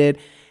eliminated.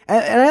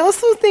 And I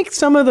also think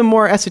some of the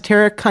more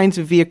esoteric kinds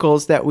of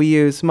vehicles that we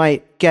use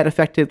might get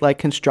affected, like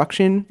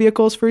construction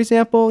vehicles, for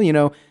example,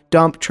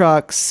 dump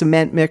trucks,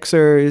 cement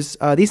mixers.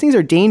 These things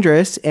are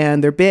dangerous,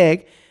 and they're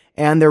big,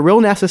 and they're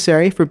real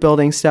necessary for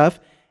building stuff.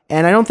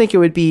 And I don't think it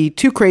would be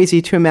too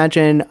crazy to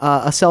imagine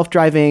a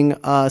self-driving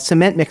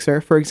cement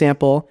mixer, for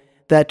example,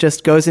 that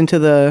just goes into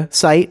the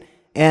site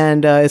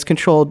and is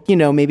controlled,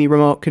 maybe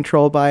remote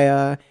control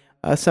by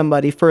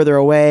somebody further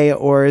away,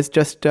 or is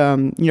just,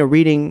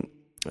 reading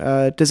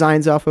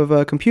designs off of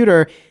a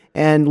computer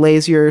and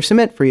lays your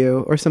cement for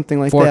you or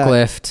something like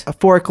forklift. That. A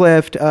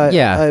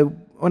forklift.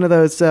 One of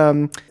those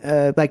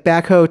like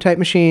backhoe type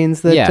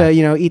machines that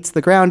eats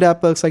the ground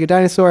up, looks like a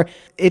dinosaur.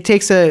 It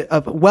takes a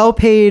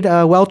well-paid,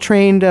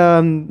 well-trained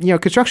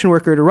construction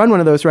worker to run one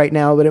of those right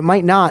now, but it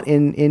might not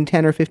in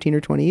 10 or 15 or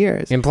 20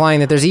 years.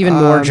 Implying that there's even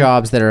more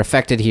jobs that are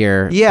affected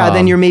here.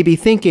 Than you're maybe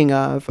thinking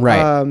of.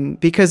 Right.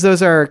 Because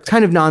those are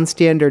kind of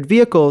non-standard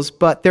vehicles,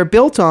 but they're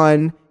built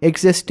on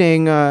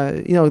existing,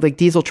 like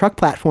diesel truck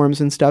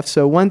platforms and stuff.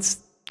 So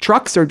once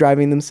trucks are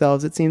driving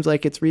themselves, it seems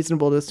like it's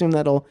reasonable to assume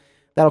that'll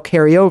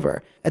carry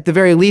over. At the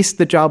very least,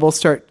 the job will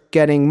start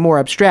getting more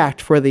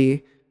abstract for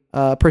the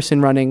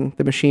person running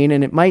the machine,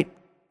 and it might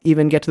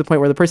even get to the point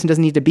where the person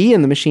doesn't need to be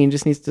in the machine,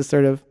 just needs to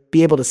sort of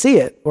be able to see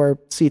it or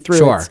see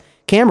through its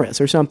cameras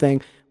or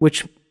something,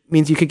 which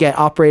means you could get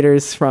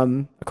operators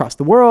from across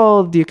the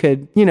world. You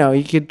could,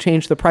 you could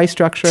change the price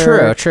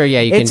structure. True.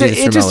 Yeah, you can do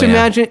this remotely.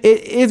 Imagine,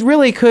 it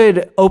really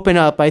could open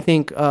up, I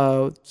think,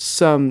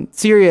 some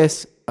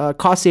serious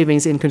cost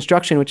savings in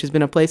construction, which has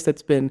been a place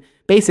that's been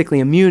basically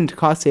immune to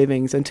cost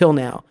savings until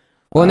now.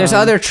 Well, and there's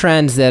other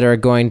trends that are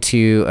going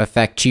to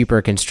affect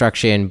cheaper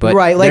construction, but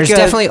there's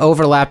definitely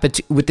overlap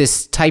with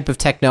this type of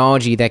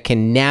technology that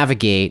can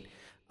navigate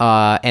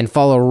and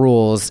follow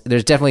rules.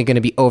 There's definitely going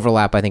to be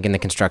overlap, I think, in the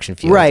construction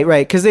field. Right,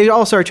 because they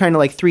also are trying to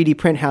 3D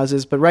print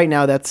houses, but right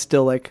now that's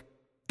still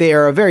they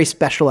are a very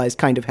specialized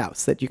kind of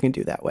house that you can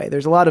do that way.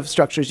 There's a lot of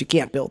structures you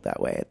can't build that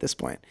way at this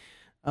point.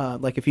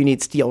 Like if you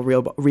need steel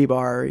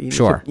rebar,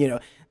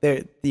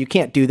 you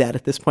can't do that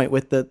at this point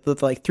with the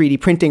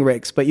 3D printing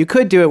rigs, but you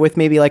could do it with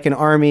maybe an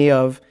army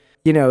of,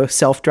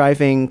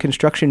 self-driving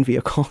construction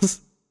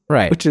vehicles.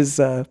 Right. Which is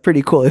a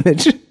pretty cool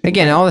image.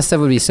 Again, all this stuff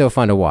would be so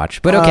fun to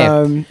watch. But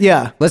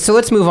okay.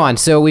 Let's move on.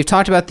 So we've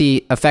talked about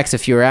the effects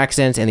of fewer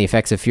accidents and the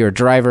effects of fewer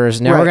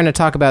drivers. Now we're going to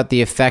talk about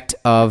the effect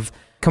of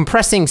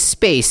compressing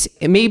space.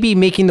 It may be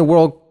making the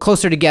world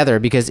closer together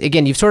because,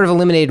 again, you've sort of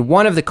eliminated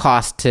one of the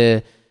costs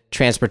to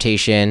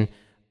transportation,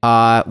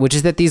 which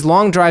is that these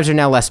long drives are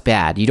now less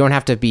bad. You don't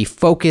have to be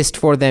focused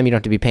for them. You don't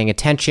have to be paying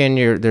attention.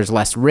 There's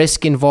less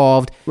risk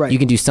involved. Right. You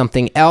can do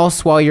something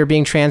else while you're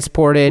being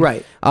transported.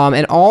 Right.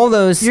 And all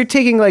those... You're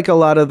taking a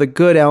lot of the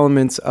good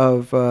elements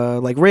of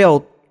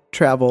rail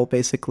travel,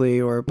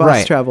 basically, or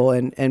bus travel,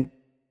 and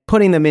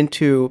putting them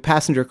into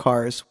passenger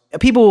cars.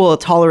 People will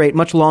tolerate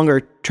much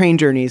longer train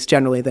journeys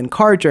generally than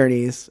car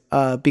journeys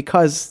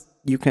because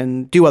you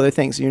can do other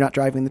things. You're not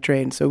driving the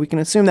train. So we can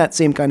assume that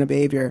same kind of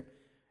behavior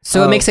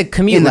So it makes a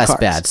commute in the less cars.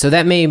 bad. So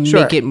that may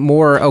Sure. make it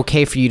more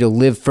okay for you to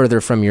live further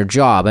from your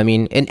job. I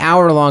mean, an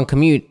hour-long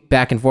commute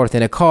back and forth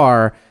in a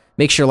car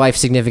makes your life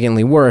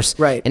significantly worse.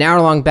 Right. An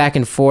hour-long back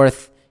and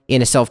forth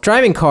in a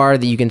self-driving car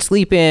that you can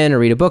sleep in or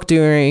read a book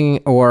during,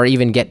 or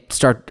even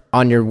start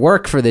on your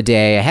work for the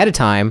day ahead of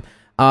time,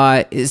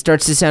 it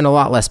starts to sound a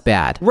lot less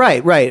bad.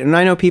 Right. And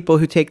I know people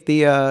who take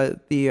the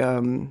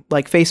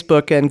like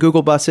Facebook and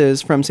Google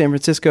buses from San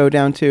Francisco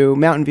down to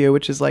Mountain View,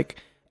 which is like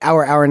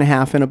hour and a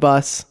half in a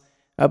bus,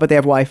 but they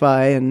have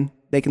Wi-Fi and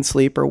they can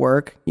sleep or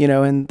work,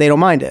 and they don't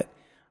mind it.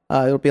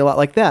 It'll be a lot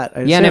like that.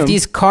 I Yeah, and if assume.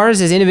 these cars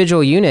as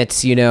individual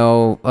units,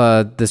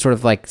 the sort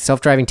of like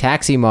self-driving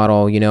taxi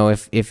model,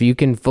 if you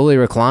can fully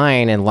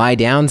recline and lie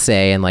down,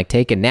 say, and like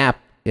take a nap,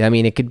 I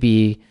mean, it could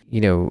be,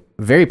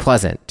 very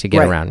pleasant to get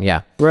Right. around.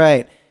 Yeah.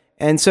 Right.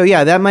 And so,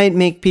 yeah, that might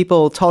make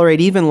people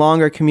tolerate even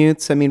longer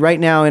commutes. I mean, right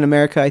now in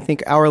America, I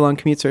think hour-long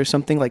commutes are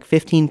something like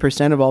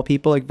 15% of all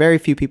people. Like very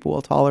few people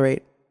will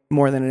tolerate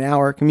more than an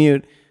hour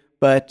commute.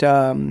 But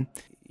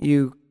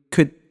you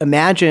could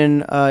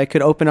imagine it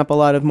could open up a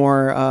lot of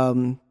more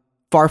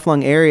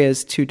far-flung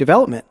areas to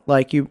development.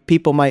 Like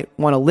people might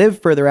want to live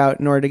further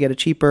out in order to get a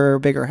cheaper,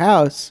 bigger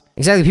house.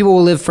 Exactly. People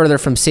will live further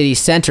from city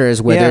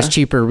centers where Yeah. there's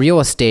cheaper real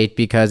estate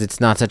because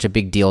it's not such a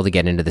big deal to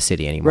get into the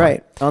city anymore.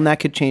 Right. And that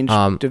could change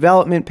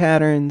development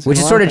patterns. Which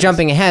and is a sort lot of things.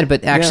 jumping ahead,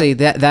 but actually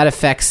that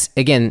affects,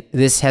 again,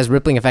 this has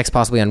rippling effects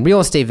possibly on real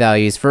estate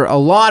values for a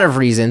lot of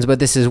reasons, but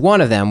this is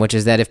one of them, which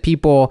is that if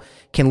people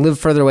can live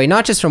further away,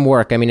 not just from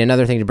work, I mean,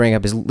 another thing to bring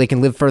up is they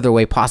can live further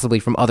away possibly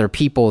from other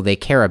people they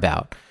care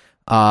about,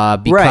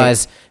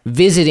 because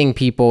visiting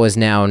people is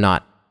now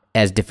not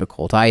as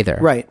difficult either.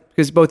 Right.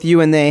 Because both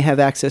you and they have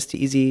access to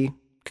easy,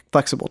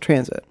 flexible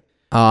transit.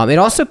 It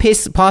also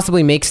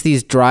possibly makes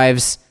these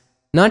drives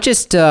not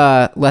just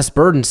less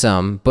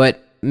burdensome,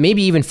 but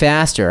maybe even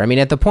faster. I mean,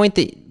 at the point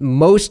that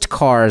most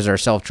cars are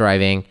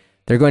self-driving,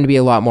 they're going to be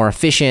a lot more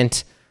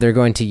efficient. They're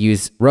going to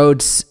use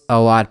roads a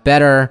lot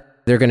better.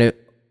 They're going to,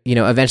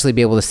 eventually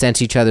be able to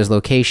sense each other's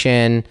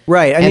location.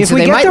 Right. I mean, and if so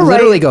we they get might the right-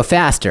 literally go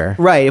faster.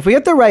 Right. If we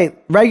get the right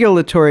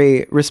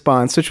regulatory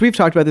response, which we've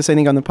talked about this, I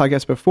think, on the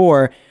podcast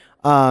before,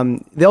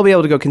 they'll be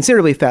able to go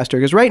considerably faster.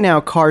 Because right now,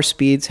 car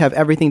speeds have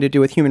everything to do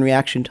with human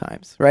reaction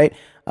times, right?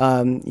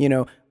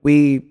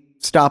 We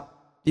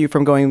stop you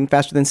from going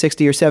faster than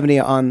 60 or 70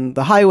 on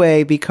the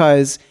highway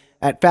because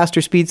at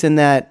faster speeds than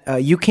that,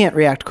 you can't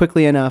react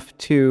quickly enough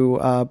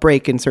to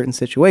brake in certain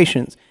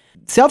situations.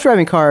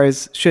 Self-driving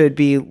cars should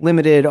be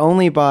limited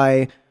only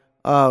by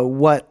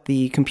what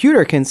the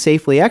computer can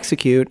safely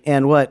execute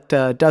and what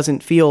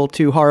doesn't feel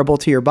too horrible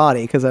to your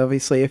body. Because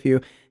obviously, if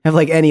you have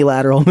like any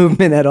lateral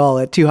movement at all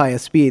at too high a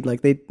speed,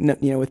 like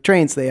with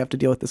trains, they have to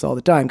deal with this all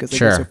the time because they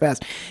go so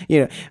fast.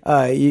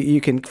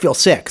 You can feel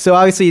sick. So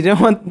obviously, you don't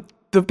want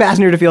the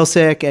passenger to feel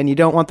sick, and you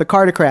don't want the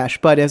car to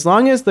crash. But as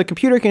long as the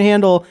computer can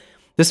handle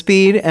the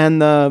speed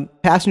and the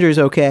passenger is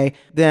okay,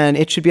 then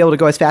it should be able to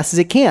go as fast as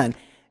it can.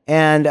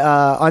 And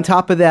on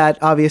top of that,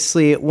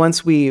 obviously,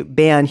 once we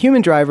ban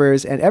human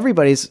drivers and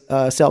everybody's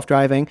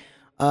self-driving,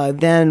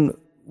 then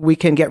we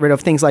can get rid of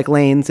things like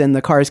lanes, and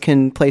the cars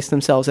can place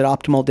themselves at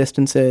optimal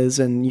distances,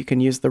 and you can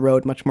use the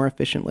road much more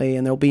efficiently,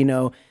 and there'll be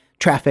no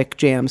traffic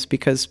jams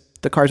because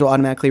the cars will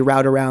automatically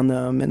route around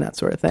them and that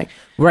sort of thing.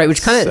 Right,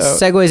 which kind of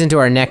segues into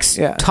our next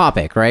Yeah.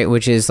 topic, right?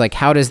 Which is like,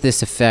 how does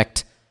this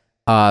affect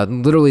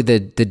literally the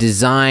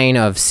design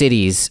of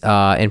cities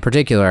in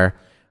particular?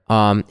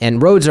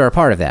 And roads are a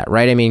part of that,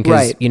 right? I mean,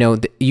 because,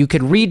 Right. you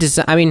could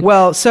redesign, I mean...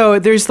 Well, so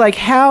there's like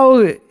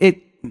how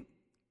it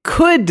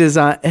could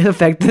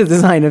affect the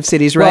design of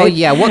cities, right? Well,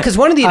 yeah, because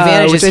one of the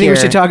advantages which I think here... we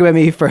should talk about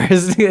me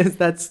first, because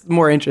that's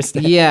more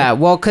interesting. Yeah,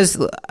 well, because...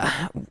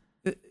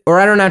 Or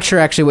I'm not sure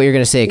actually what you're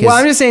going to say. 'Cause, Well,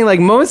 I'm just saying, like,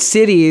 most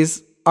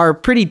cities are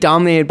pretty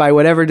dominated by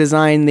whatever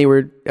design they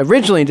were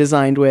originally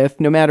designed with,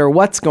 no matter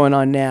what's going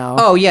on now.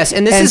 Oh, yes,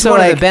 and this is so, one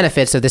of like- the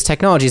benefits of this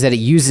technology is that it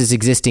uses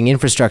existing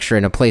infrastructure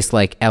in a place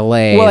like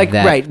LA. Well, like,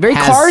 that right. Very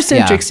has-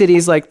 car-centric yeah.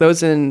 cities like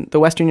those in the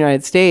Western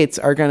United States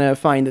are going to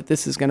find that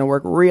this is going to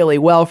work really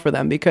well for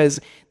them because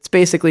it's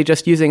basically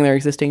just using their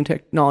existing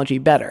technology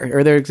better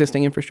or their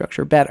existing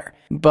infrastructure better.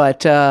 But,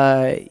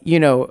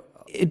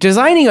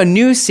 designing a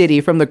new city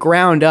from the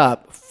ground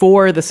up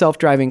for the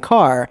self-driving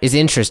car Is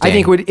interesting. I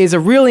think is a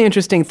really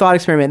interesting thought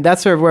experiment.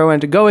 That's sort of where I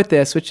wanted to go with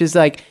this, which is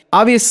like,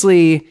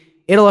 obviously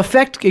it'll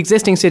affect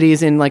existing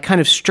cities in like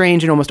kind of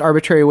strange and almost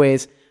arbitrary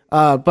ways.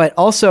 But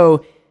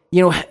also,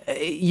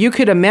 you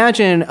could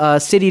imagine a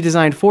city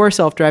designed for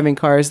self-driving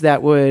cars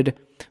that would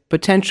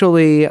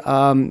potentially,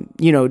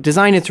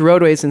 design its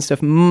roadways and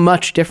stuff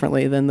much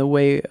differently than the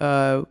way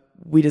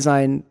we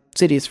design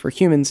cities for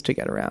humans to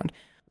get around.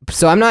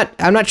 So I'm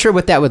not sure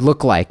what that would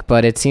look like,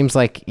 but it seems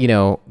like,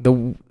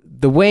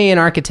 the way an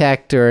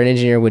architect or an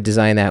engineer would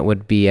design that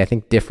would be, I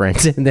think, different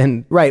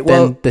than Right.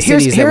 Well, than the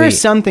cities here that are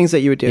some things that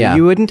you would do. Yeah.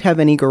 You wouldn't have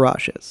any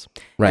garages.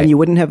 Right. And you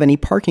wouldn't have any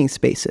parking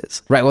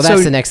spaces. Right. Well,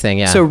 that's the next thing.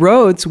 Yeah. So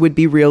roads would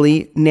be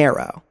really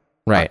narrow.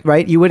 Right.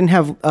 Right. You wouldn't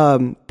have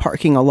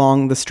parking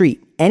along the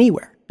street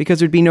anywhere because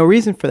there'd be no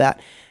reason for that.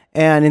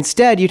 And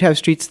instead, you'd have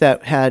streets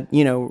that had,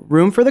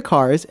 room for the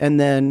cars and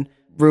then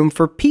room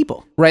for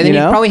people. Right. Then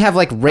you'd probably have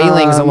like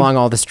railings along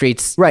all the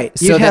streets. Right.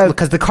 So that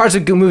because the cars are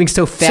moving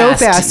so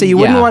fast. So you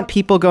wouldn't want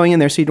people going in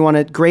there. So you'd want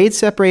to grade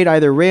separate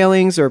either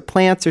railings or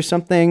plants or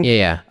something.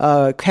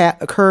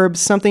 Curbs,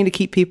 something to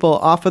keep people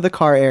off of the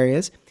car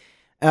areas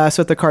so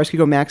that the cars could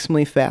go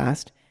maximally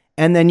fast.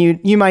 And then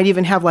you might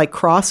even have like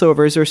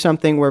crossovers or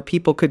something where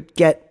people could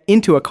get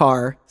into a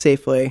car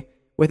safely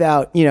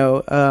without,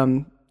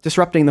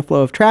 disrupting the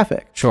flow of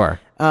traffic. Sure.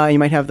 You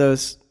might have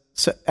those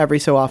every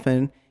so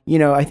often.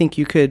 I think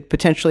you could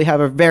potentially have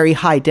a very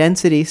high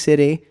density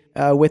city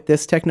with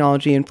this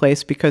technology in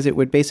place because it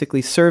would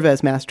basically serve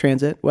as mass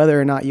transit, whether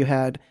or not you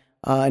had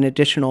an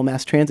additional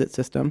mass transit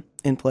system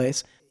in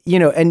place.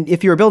 And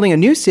if you were building a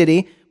new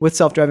city with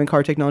self-driving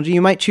car technology,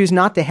 you might choose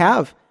not to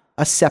have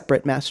a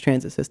separate mass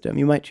transit system.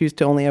 You might choose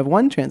to only have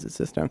one transit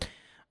system.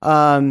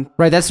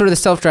 Right, that's sort of the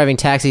self-driving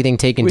taxi thing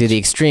taken to the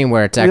extreme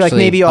where it's actually like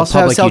maybe you also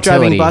have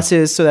self-driving utility.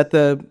 buses so that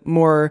the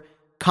more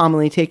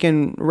commonly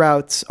taken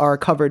routes are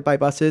covered by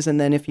buses, and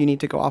then if you need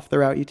to go off the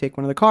route, you take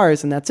one of the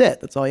cars, and that's it.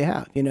 That's all you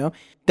have.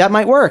 That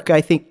might work.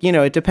 I think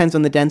it depends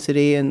on the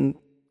density and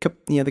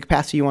the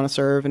capacity you want to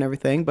serve and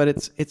everything.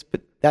 But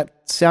that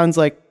sounds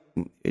like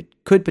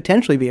it could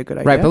potentially be a good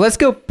idea. Right, but let's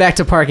go back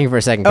to parking for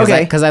a second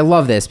because I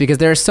love this because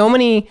there are so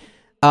many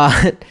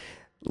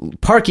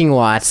parking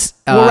lots,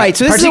 right.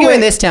 So particularly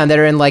in this town, that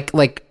are in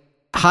like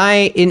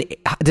high in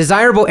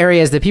desirable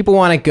areas that people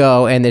want to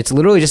go, and it's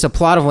literally just a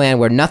plot of land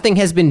where nothing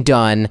has been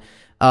done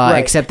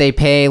except they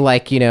pay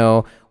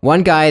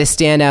one guy to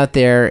stand out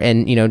there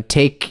and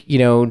take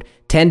 10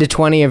 to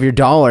 20 of your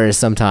dollars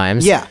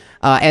sometimes. Yeah.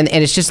 And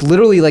it's just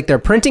literally like they're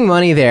printing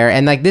money there,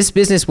 and like this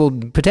business will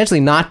potentially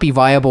not be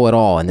viable at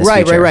all in this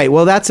future. Right.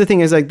 Well, that's the thing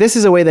is like this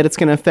is a way that it's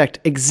going to affect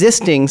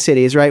existing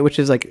cities, right? Which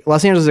is like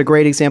Los Angeles is a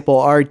great example.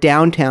 Our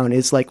downtown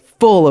is like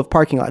full of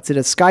parking lots. It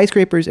has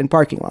skyscrapers and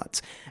parking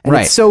lots, and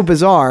it's so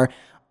bizarre.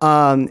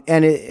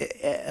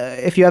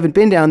 If you haven't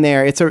been down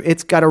there,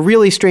 it's got a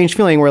really strange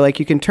feeling where like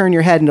you can turn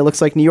your head and it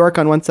looks like New York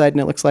on one side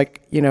and it looks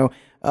like the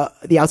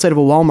outside of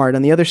a Walmart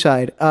on the other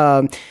side.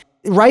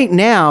 Right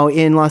now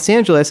in Los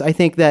Angeles, I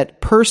think that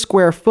per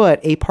square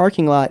foot, a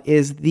parking lot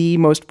is the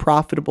most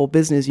profitable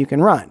business you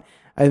can run.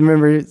 I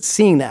remember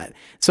seeing that.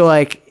 So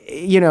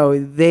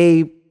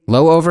they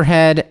low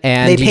overhead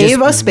and they pay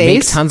a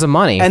space, make tons of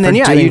money, and then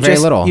doing very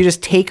little. You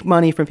just take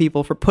money from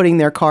people for putting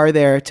their car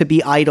there to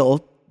be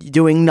idle,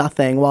 doing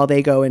nothing while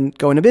they go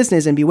into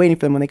business and be waiting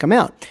for them when they come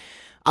out.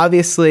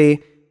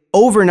 Obviously,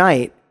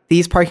 overnight,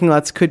 these parking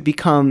lots could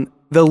become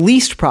the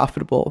least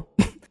profitable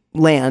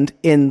land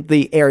in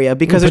the area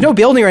because there's no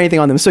building or anything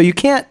on them. So you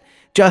can't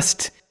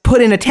just put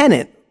in a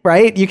tenant,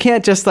 right? You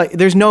can't just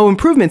there's no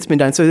improvements been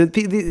done. So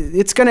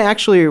it's going to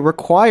actually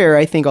require,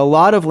 I think, a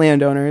lot of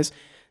landowners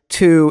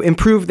to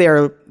improve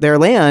their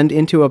land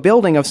into a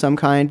building of some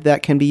kind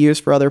that can be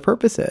used for other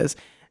purposes.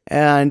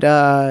 And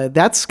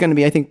that's going to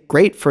be, I think,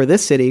 great for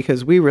this city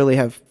because we really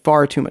have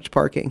far too much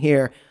parking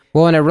here.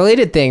 Well, and a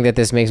related thing that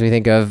this makes me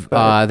think of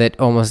that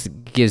almost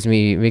makes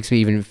me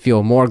even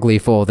feel more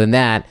gleeful than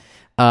that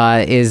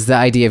is the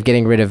idea of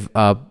getting rid of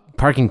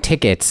parking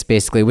tickets,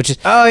 basically, which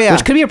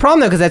could be a problem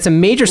though because that's a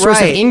major source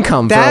of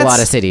income for a lot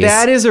of cities.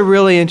 That is a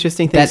really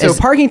interesting thing.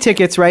 Parking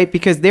tickets, right?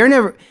 Because they're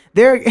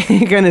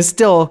going to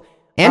still.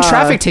 And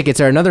traffic tickets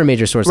are another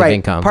major source of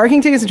income.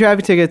 Parking tickets and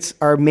traffic tickets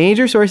are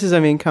major sources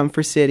of income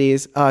for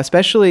cities,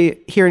 especially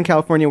here in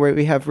California where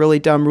we have really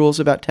dumb rules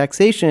about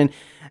taxation.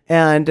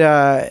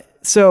 And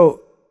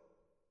so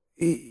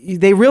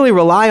they really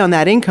rely on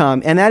that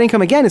income. And that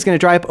income, again, is going to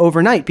dry up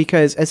overnight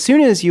because as soon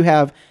as you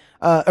have...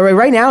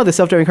 right now, the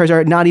self-driving cars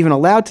are not even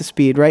allowed to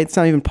speed, right? It's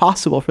not even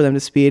possible for them to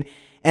speed.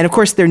 And of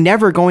course, they're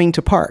never going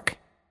to park.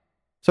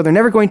 So they're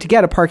never going to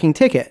get a parking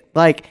ticket.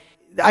 Like,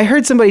 I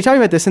heard somebody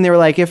talking about this and they were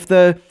like, if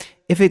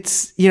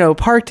it's,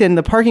 parked and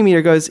the parking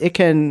meter goes, it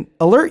can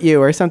alert you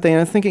or something.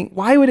 And I was thinking,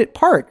 why would it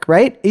park,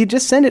 right? You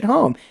just send it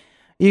home.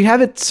 You have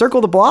it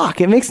circle the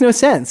block. It makes no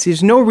sense.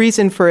 There's no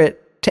reason for it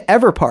to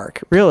ever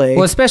park, really.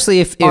 Well, especially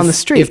if on the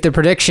street. If the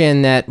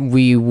prediction that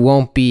we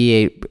won't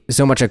be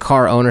so much a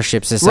car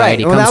ownership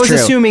society comes true. Well, that was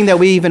assuming that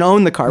we even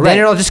own the car, right? Then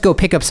it'll just go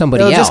pick up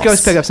somebody else. It'll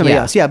just go pick up somebody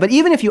else, yeah. But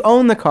even if you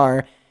own the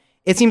car,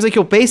 it seems like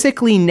you'll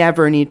basically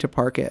never need to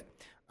park it.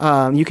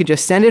 You could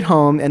just send it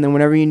home, and then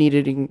whenever you need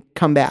it, you can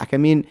come back. I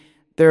mean,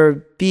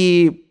 there'd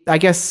be, I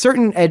guess,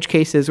 certain edge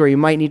cases where you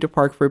might need to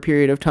park for a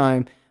period of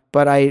time.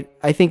 But I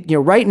think,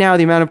 right now,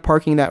 the amount of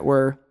parking that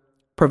we're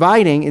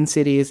providing in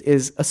cities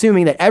is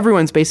assuming that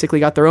everyone's basically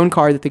got their own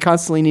car that they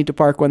constantly need to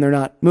park when they're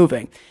not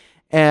moving.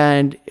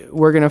 And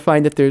we're going to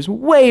find that there's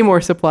way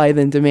more supply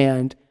than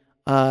demand,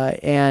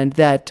 and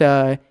that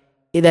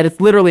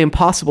it's literally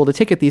impossible to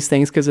ticket these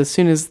things because as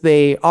soon as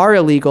they are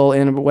illegal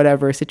in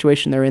whatever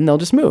situation they're in, they'll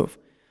just move.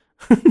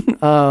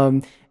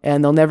 And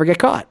they'll never get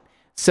caught.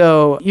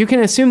 So you can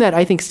assume that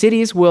I think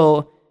cities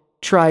will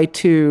try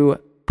to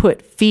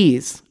put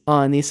fees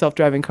on these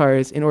self-driving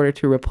cars in order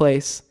to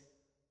replace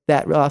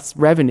that lost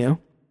revenue.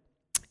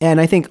 And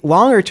I think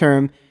longer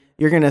term,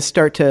 you're going to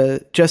start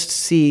to just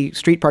see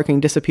street parking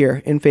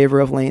disappear in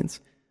favor of lanes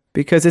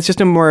because it's just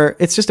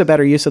a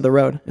better use of the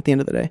road at the end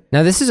of the day.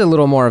 Now, this is a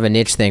little more of a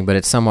niche thing, but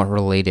it's somewhat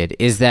related,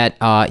 is that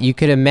you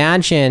could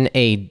imagine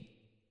a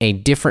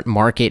different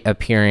market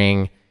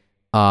appearing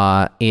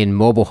in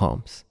mobile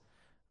homes.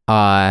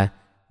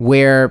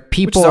 Where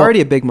people... Which is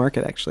already a big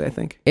market, actually, I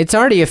think. It's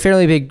already a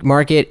fairly big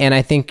market, and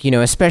I think,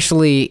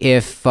 especially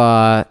if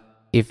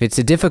it's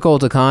a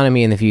difficult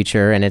economy in the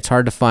future and it's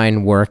hard to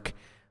find work,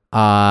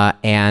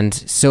 and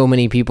so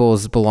many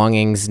people's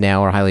belongings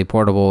now are highly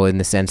portable in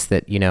the sense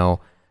that,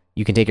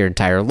 you can take your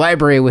entire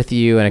library with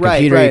you and a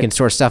computer, you can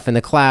store stuff in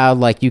the cloud,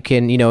 like you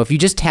can, if you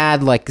just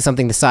had like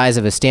something the size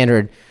of a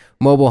standard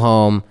mobile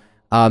home,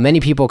 many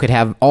people could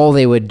have all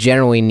they would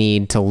generally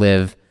need to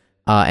live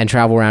and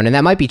travel around. And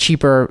that might be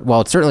cheaper.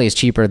 Well, it certainly is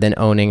cheaper than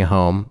owning a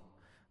home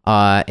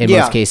in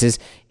most cases.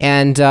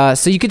 And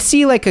so you could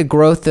see like a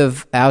growth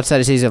of outside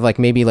of cities of like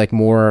maybe like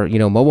more,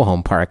 mobile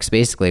home parks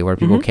basically where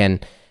people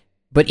can,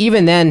 but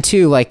even then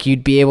too, like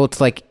you'd be able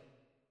to like,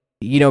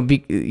 you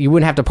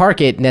wouldn't have to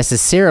park it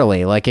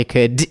necessarily. Like it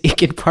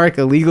could park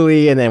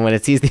illegally. And then when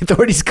it sees the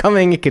authorities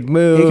coming, it could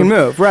move. It can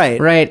move.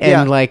 Right. Right.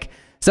 And like,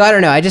 so I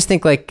don't know. I just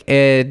think like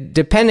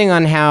depending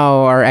on how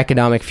our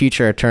economic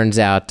future turns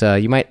out,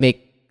 you might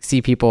see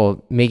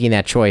people making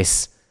that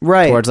choice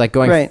towards like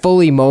going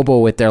fully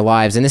mobile with their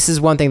lives. And this is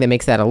one thing that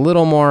makes that a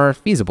little more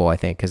feasible, I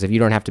think, because if you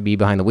don't have to be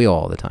behind the wheel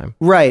all the time.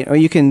 Right. Or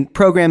you can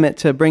program it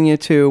to bring you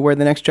to where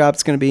the next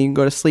job's going to be. You can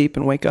go to sleep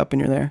and wake up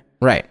and you're there.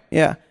 Right.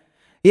 Yeah.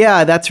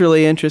 Yeah, that's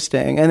really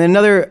interesting. And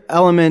another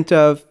element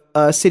of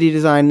city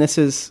design, this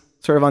is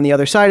sort of on the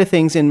other side of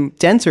things in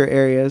denser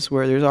areas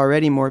where there's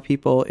already more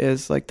people,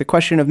 is like the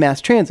question of mass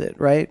transit,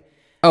 right?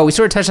 Oh, we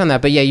sort of touched on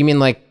that, but yeah, you mean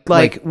like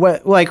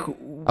what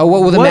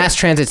will the mass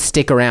transit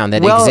stick around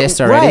that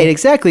exists already? Right,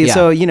 exactly. Yeah.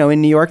 So,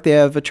 in New York, they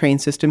have a train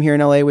system. Here in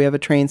LA, we have a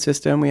train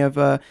system. We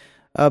have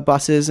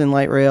buses and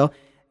light rail.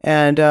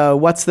 And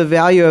what's the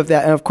value of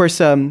that? And of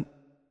course,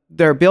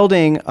 they're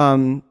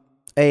building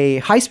a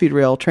high-speed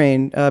rail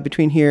train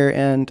between here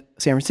and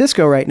San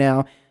Francisco right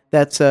now.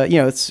 That's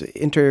it's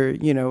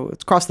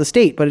it's across the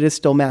state, but it is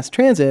still mass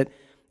transit.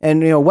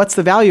 And what's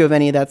the value of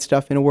any of that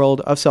stuff in a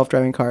world of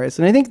self-driving cars?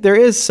 And I think there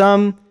is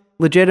some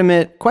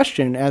legitimate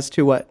question as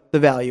to what the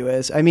value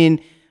is. I mean,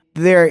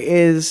 there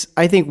is,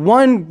 I think,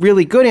 one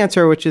really good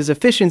answer, which is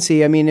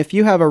efficiency. I mean, if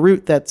you have a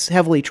route that's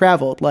heavily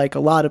traveled, like a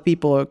lot of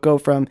people go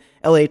from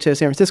LA to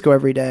San Francisco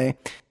every day,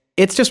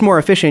 it's just more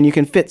efficient. You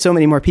can fit so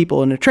many more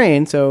people in a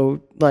train.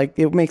 So like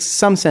it makes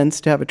some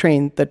sense to have a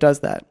train that does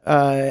that.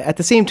 At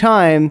the same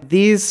time,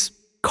 these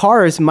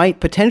cars might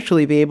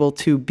potentially be able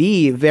to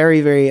be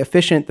very, very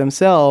efficient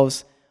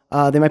themselves.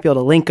 They might be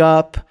able to link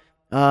up,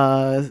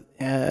 or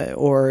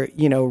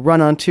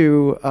run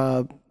onto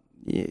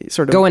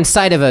sort of go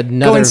inside of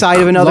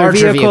another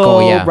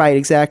vehicle. Yeah. Right,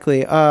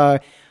 exactly.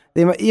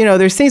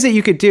 There's things that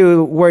you could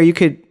do where you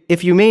could,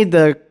 if you made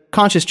the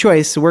conscious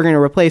choice, we're going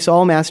to replace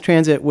all mass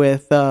transit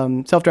with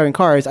self-driving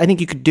cars. I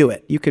think you could do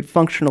it. You could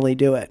functionally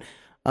do it.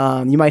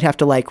 You might have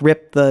to like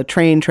rip the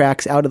train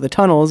tracks out of the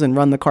tunnels and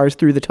run the cars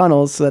through the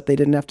tunnels so that they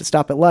didn't have to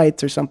stop at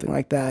lights or something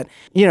like that.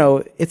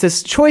 It's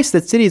a choice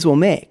that cities will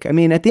make. I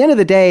mean, at the end of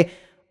the day,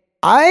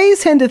 I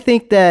tend to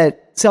think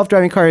that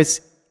self-driving cars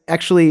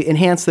actually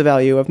enhance the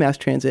value of mass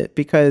transit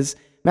because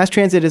mass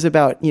transit is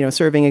about,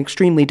 serving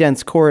extremely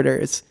dense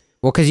corridors.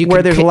 Well, because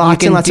there's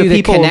lots and lots of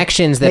people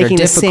connections that are making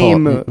the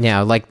same difficult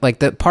now, like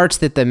the parts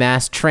that the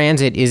mass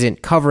transit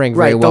isn't covering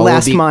very well. The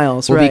last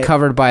miles will be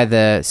covered by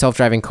the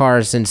self-driving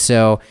cars, and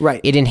so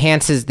it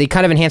enhances. They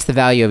kind of enhance the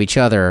value of each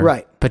other,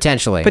 right?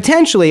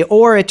 Potentially,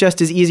 or it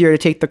just is easier to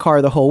take the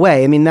car the whole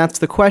way. I mean, that's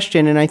the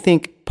question, and I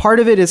think part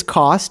of it is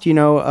cost.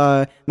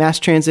 Mass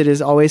transit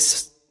is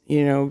always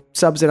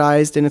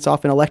subsidized, and it's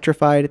often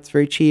electrified. It's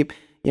very cheap.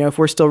 If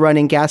we're still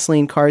running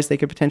gasoline cars, they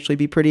could potentially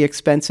be pretty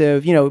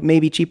expensive,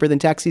 maybe cheaper than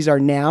taxis are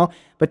now,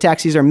 but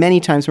taxis are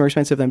many times more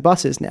expensive than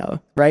buses now,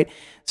 right?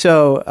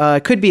 So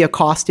it could be a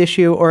cost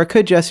issue, or it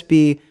could just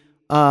be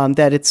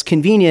that it's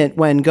convenient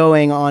when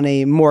going on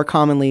a more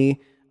commonly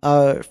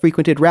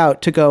frequented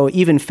route to go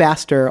even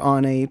faster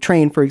on a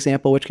train, for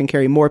example, which can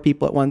carry more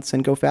people at once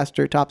and go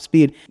faster top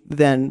speed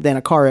than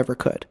a car ever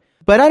could.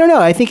 But I don't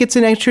know. I think it's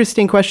an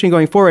interesting question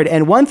going forward.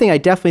 And one thing I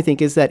definitely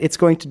think is that it's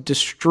going to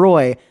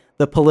destroy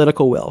the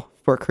political will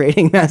for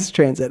creating mass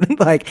transit.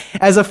 Like,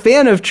 as a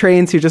fan of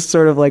trains who just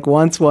sort of like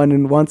wants one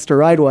and wants to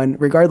ride one,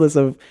 regardless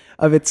of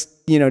its,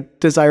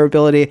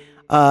 desirability,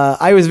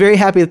 I was very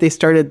happy that they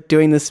started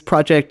doing this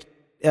project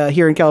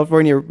here in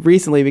California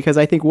recently, because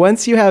I think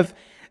once you have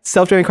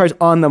self-driving cars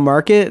on the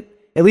market,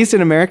 at least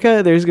in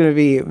America, there's going to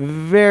be a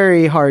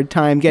very hard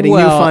time getting new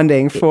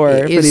funding for these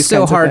kinds of things. It's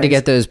so hard to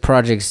get those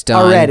projects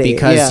done already,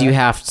 because you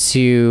have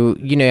to,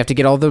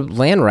 get all the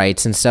land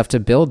rights and stuff to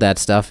build that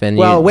stuff. And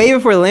way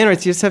before the land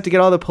rights, you just have to get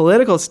all the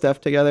political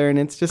stuff together, and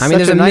it's just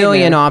there's a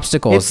million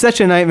obstacles. It's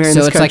such a nightmare in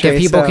this country. So it's like if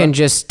people can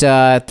just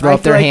throw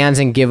up their hands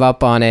and give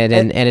up on it,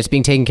 and it's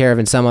being taken care of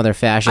in some other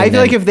fashion. I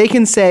feel like if they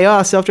can say,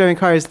 self-driving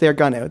cars, they're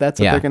gonna. That's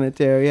what they're gonna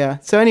do. Yeah.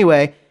 So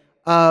anyway,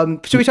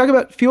 should we talk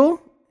about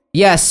fuel?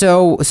 Yeah,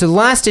 so the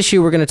last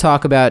issue we're going to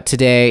talk about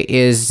today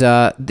is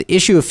the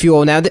issue of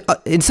fuel. Now,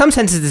 in some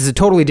senses, this is a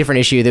totally different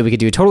issue that we could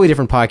do a totally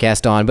different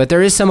podcast on, but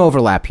there is some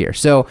overlap here.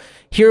 So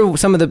here are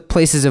some of the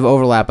places of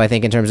overlap, I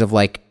think, in terms of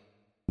like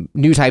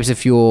new types of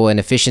fuel and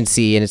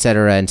efficiency and et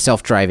cetera, and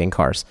self-driving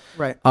cars.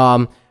 Right.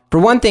 For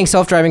one thing,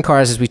 self-driving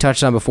cars, as we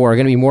touched on before, are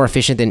going to be more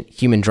efficient than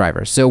human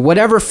drivers. So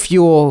whatever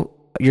fuel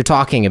you're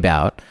talking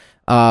about,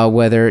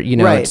 whether,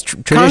 it's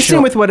traditional.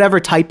 Constant with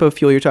whatever type of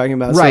fuel you're talking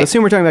about. So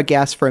assume we're talking about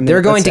gas for a minute.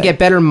 They're going to get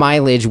better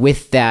mileage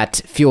with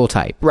that fuel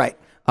type. Right.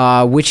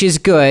 Which is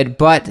good,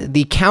 but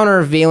the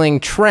countervailing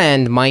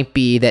trend might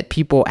be that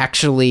people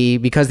actually,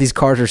 because these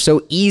cars are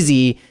so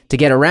easy to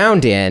get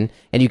around in,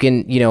 and you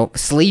can,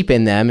 sleep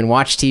in them and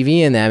watch TV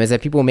in them, is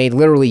that people may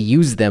literally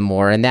use them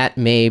more, and that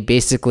may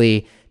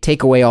basically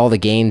take away all the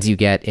gains you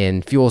get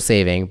in fuel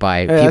saving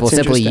by people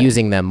simply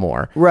using them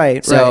more.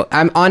 Right. So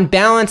on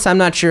balance, I'm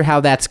not sure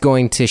how that's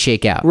going to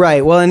shake out.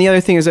 Right. Well, and the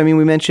other thing is, we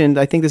mentioned,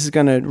 I think this is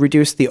going to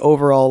reduce the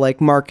overall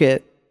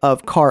market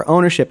of car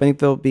ownership. I think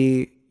there'll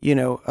be,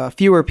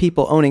 fewer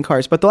people owning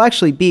cars, but there'll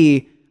actually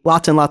be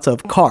lots and lots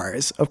of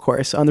cars, of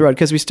course, on the road,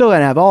 because we still going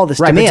to have all this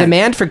demand. Right, but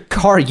demand for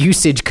car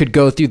usage could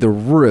go through the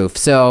roof.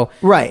 So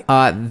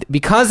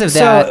because of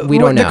that, we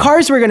don't know. The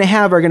cars we're going to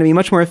have are going to be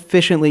much more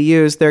efficiently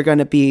used. They're going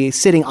to be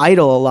sitting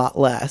idle a lot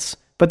less,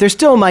 but there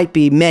still might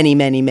be many,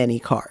 many, many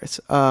cars.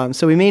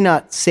 So we may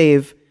not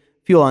save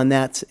fuel in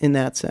that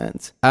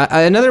sense.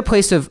 Another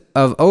place of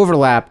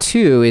overlap,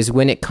 too, is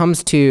when it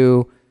comes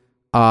to,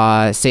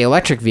 say,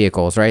 electric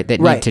vehicles, right, that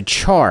need to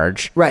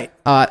charge. Right.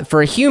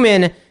 For a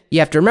human, you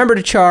have to remember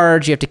to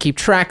charge. You have to keep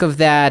track of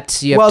that.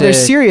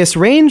 There's serious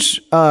range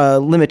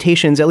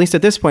limitations, at least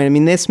at this point.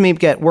 This may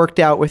get worked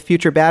out with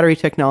future battery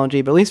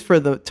technology, but at least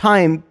for the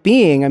time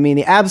being,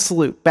 the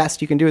absolute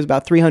best you can do is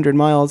about 300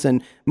 miles,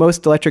 and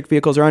most electric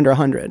vehicles are under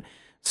 100.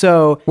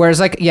 So, whereas,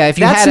 if you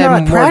that's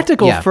had not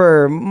practical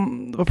for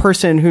a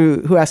person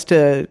who has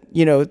to,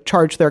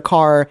 charge their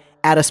car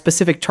at a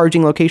specific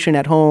charging location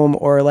at home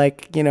or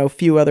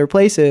few other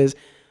places.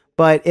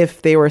 But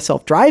if they were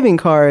self-driving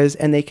cars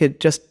and they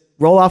could just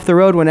roll off the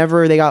road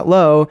whenever they got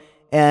low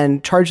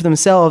and charge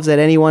themselves at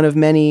any one of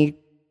many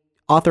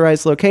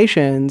authorized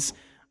locations,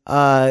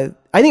 I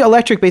think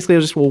electric basically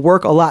will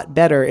work a lot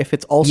better if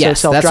it's also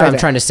self-driving. That's what I'm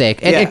trying to say.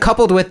 And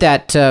coupled with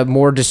that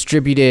more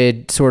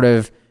distributed sort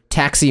of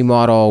taxi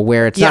model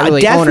where it's not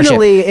really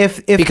definitely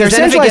ownership. If there's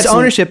centralized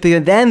ownership,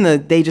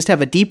 then they just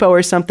have a depot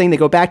or something. They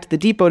go back to the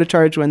depot to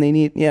charge when they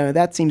need.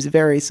 That seems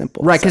very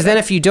simple. Right, because then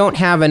if you don't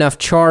have enough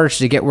charge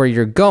to get where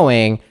you're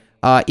going,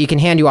 you can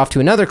hand you off to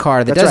another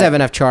car that does have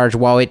enough charge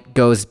while it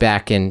goes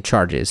back and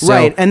charges. So,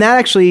 right, and that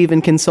actually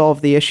even can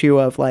solve the issue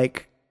of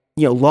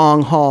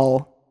long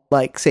haul,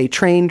 say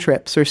train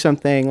trips or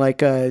something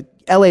like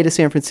LA to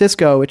San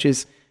Francisco, which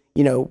is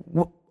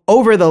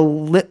over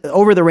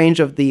the range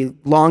of the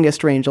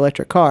longest range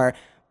electric car.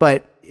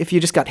 But if you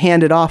just got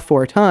handed off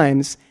 4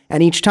 times,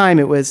 and each time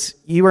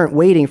you weren't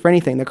waiting for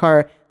anything, the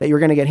car that you were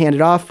going to get handed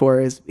off for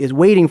is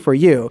waiting for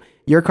you.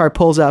 Your car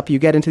pulls up, you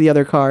get into the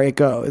other car, it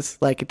goes.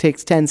 It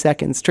takes 10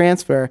 seconds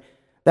transfer.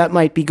 That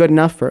might be good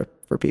enough for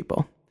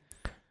people.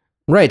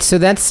 Right, so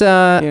that's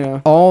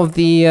all of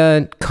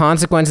the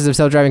consequences of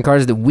self-driving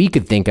cars that we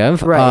could think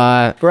of.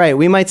 Right.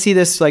 We might see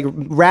this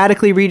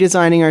radically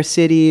redesigning our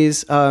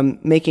cities,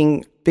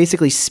 making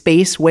basically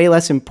space way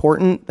less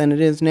important than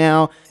it is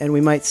now, and we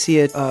might see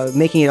it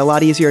making it a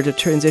lot easier to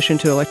transition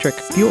to electric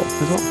fuel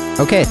as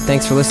well. Okay,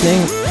 thanks for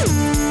listening.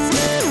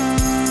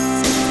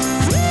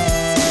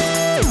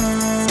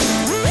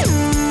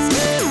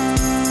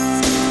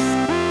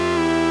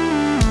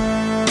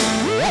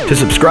 To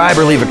subscribe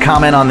or leave a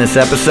comment on this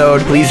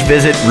episode, please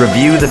visit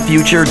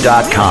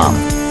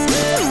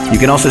reviewthefuture.com. You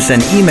can also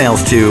send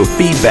emails to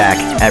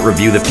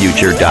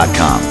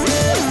feedback@reviewthefuture.com.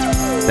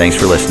 Thanks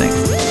for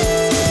listening.